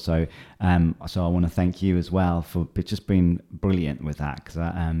people. So I want to thank you as well for just being brilliant with that, because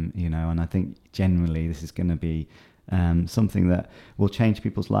and I think generally this is going to be something that will change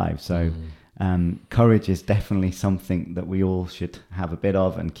people's lives. So courage is definitely something that we all should have a bit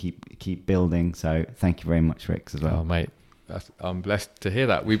of and keep building. So thank you very much, Rix, as well. Oh, mate, I'm blessed to hear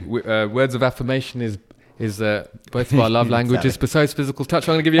that. We words of affirmation is both of our love languages, besides physical touch.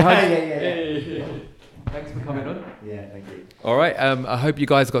 I'm going to give you a hug. Yeah. Thanks for coming on. Yeah, thank you. All right. I hope you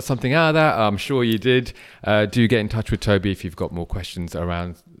guys got something out of that. I'm sure you did. Do get in touch with Toby if you've got more questions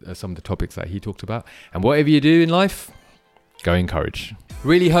around some of the topics that he talked about. And whatever you do in life, Go encourage.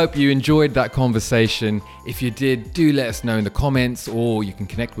 Really hope you enjoyed that conversation. If you did, do let us know in the comments, or you can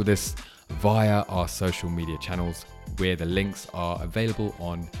connect with us via our social media channels, where the links are available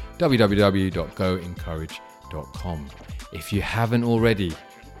on www.goencourage.com. If you haven't already,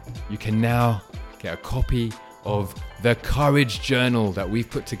 you can now get a copy of the Courage Journal that we've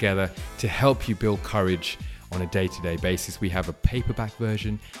put together to help you build courage on a day-to-day basis. We have a paperback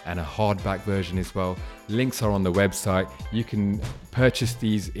version and a hardback version as well. Links are on the website. You can purchase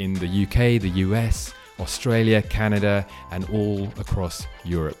these in the UK, the US, Australia, Canada, and all across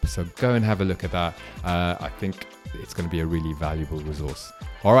Europe. So go and have a look at that. I think it's going to be a really valuable resource.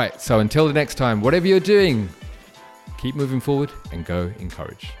 All right, so until the next time, whatever you're doing, keep moving forward and go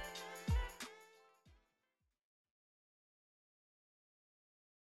encourage.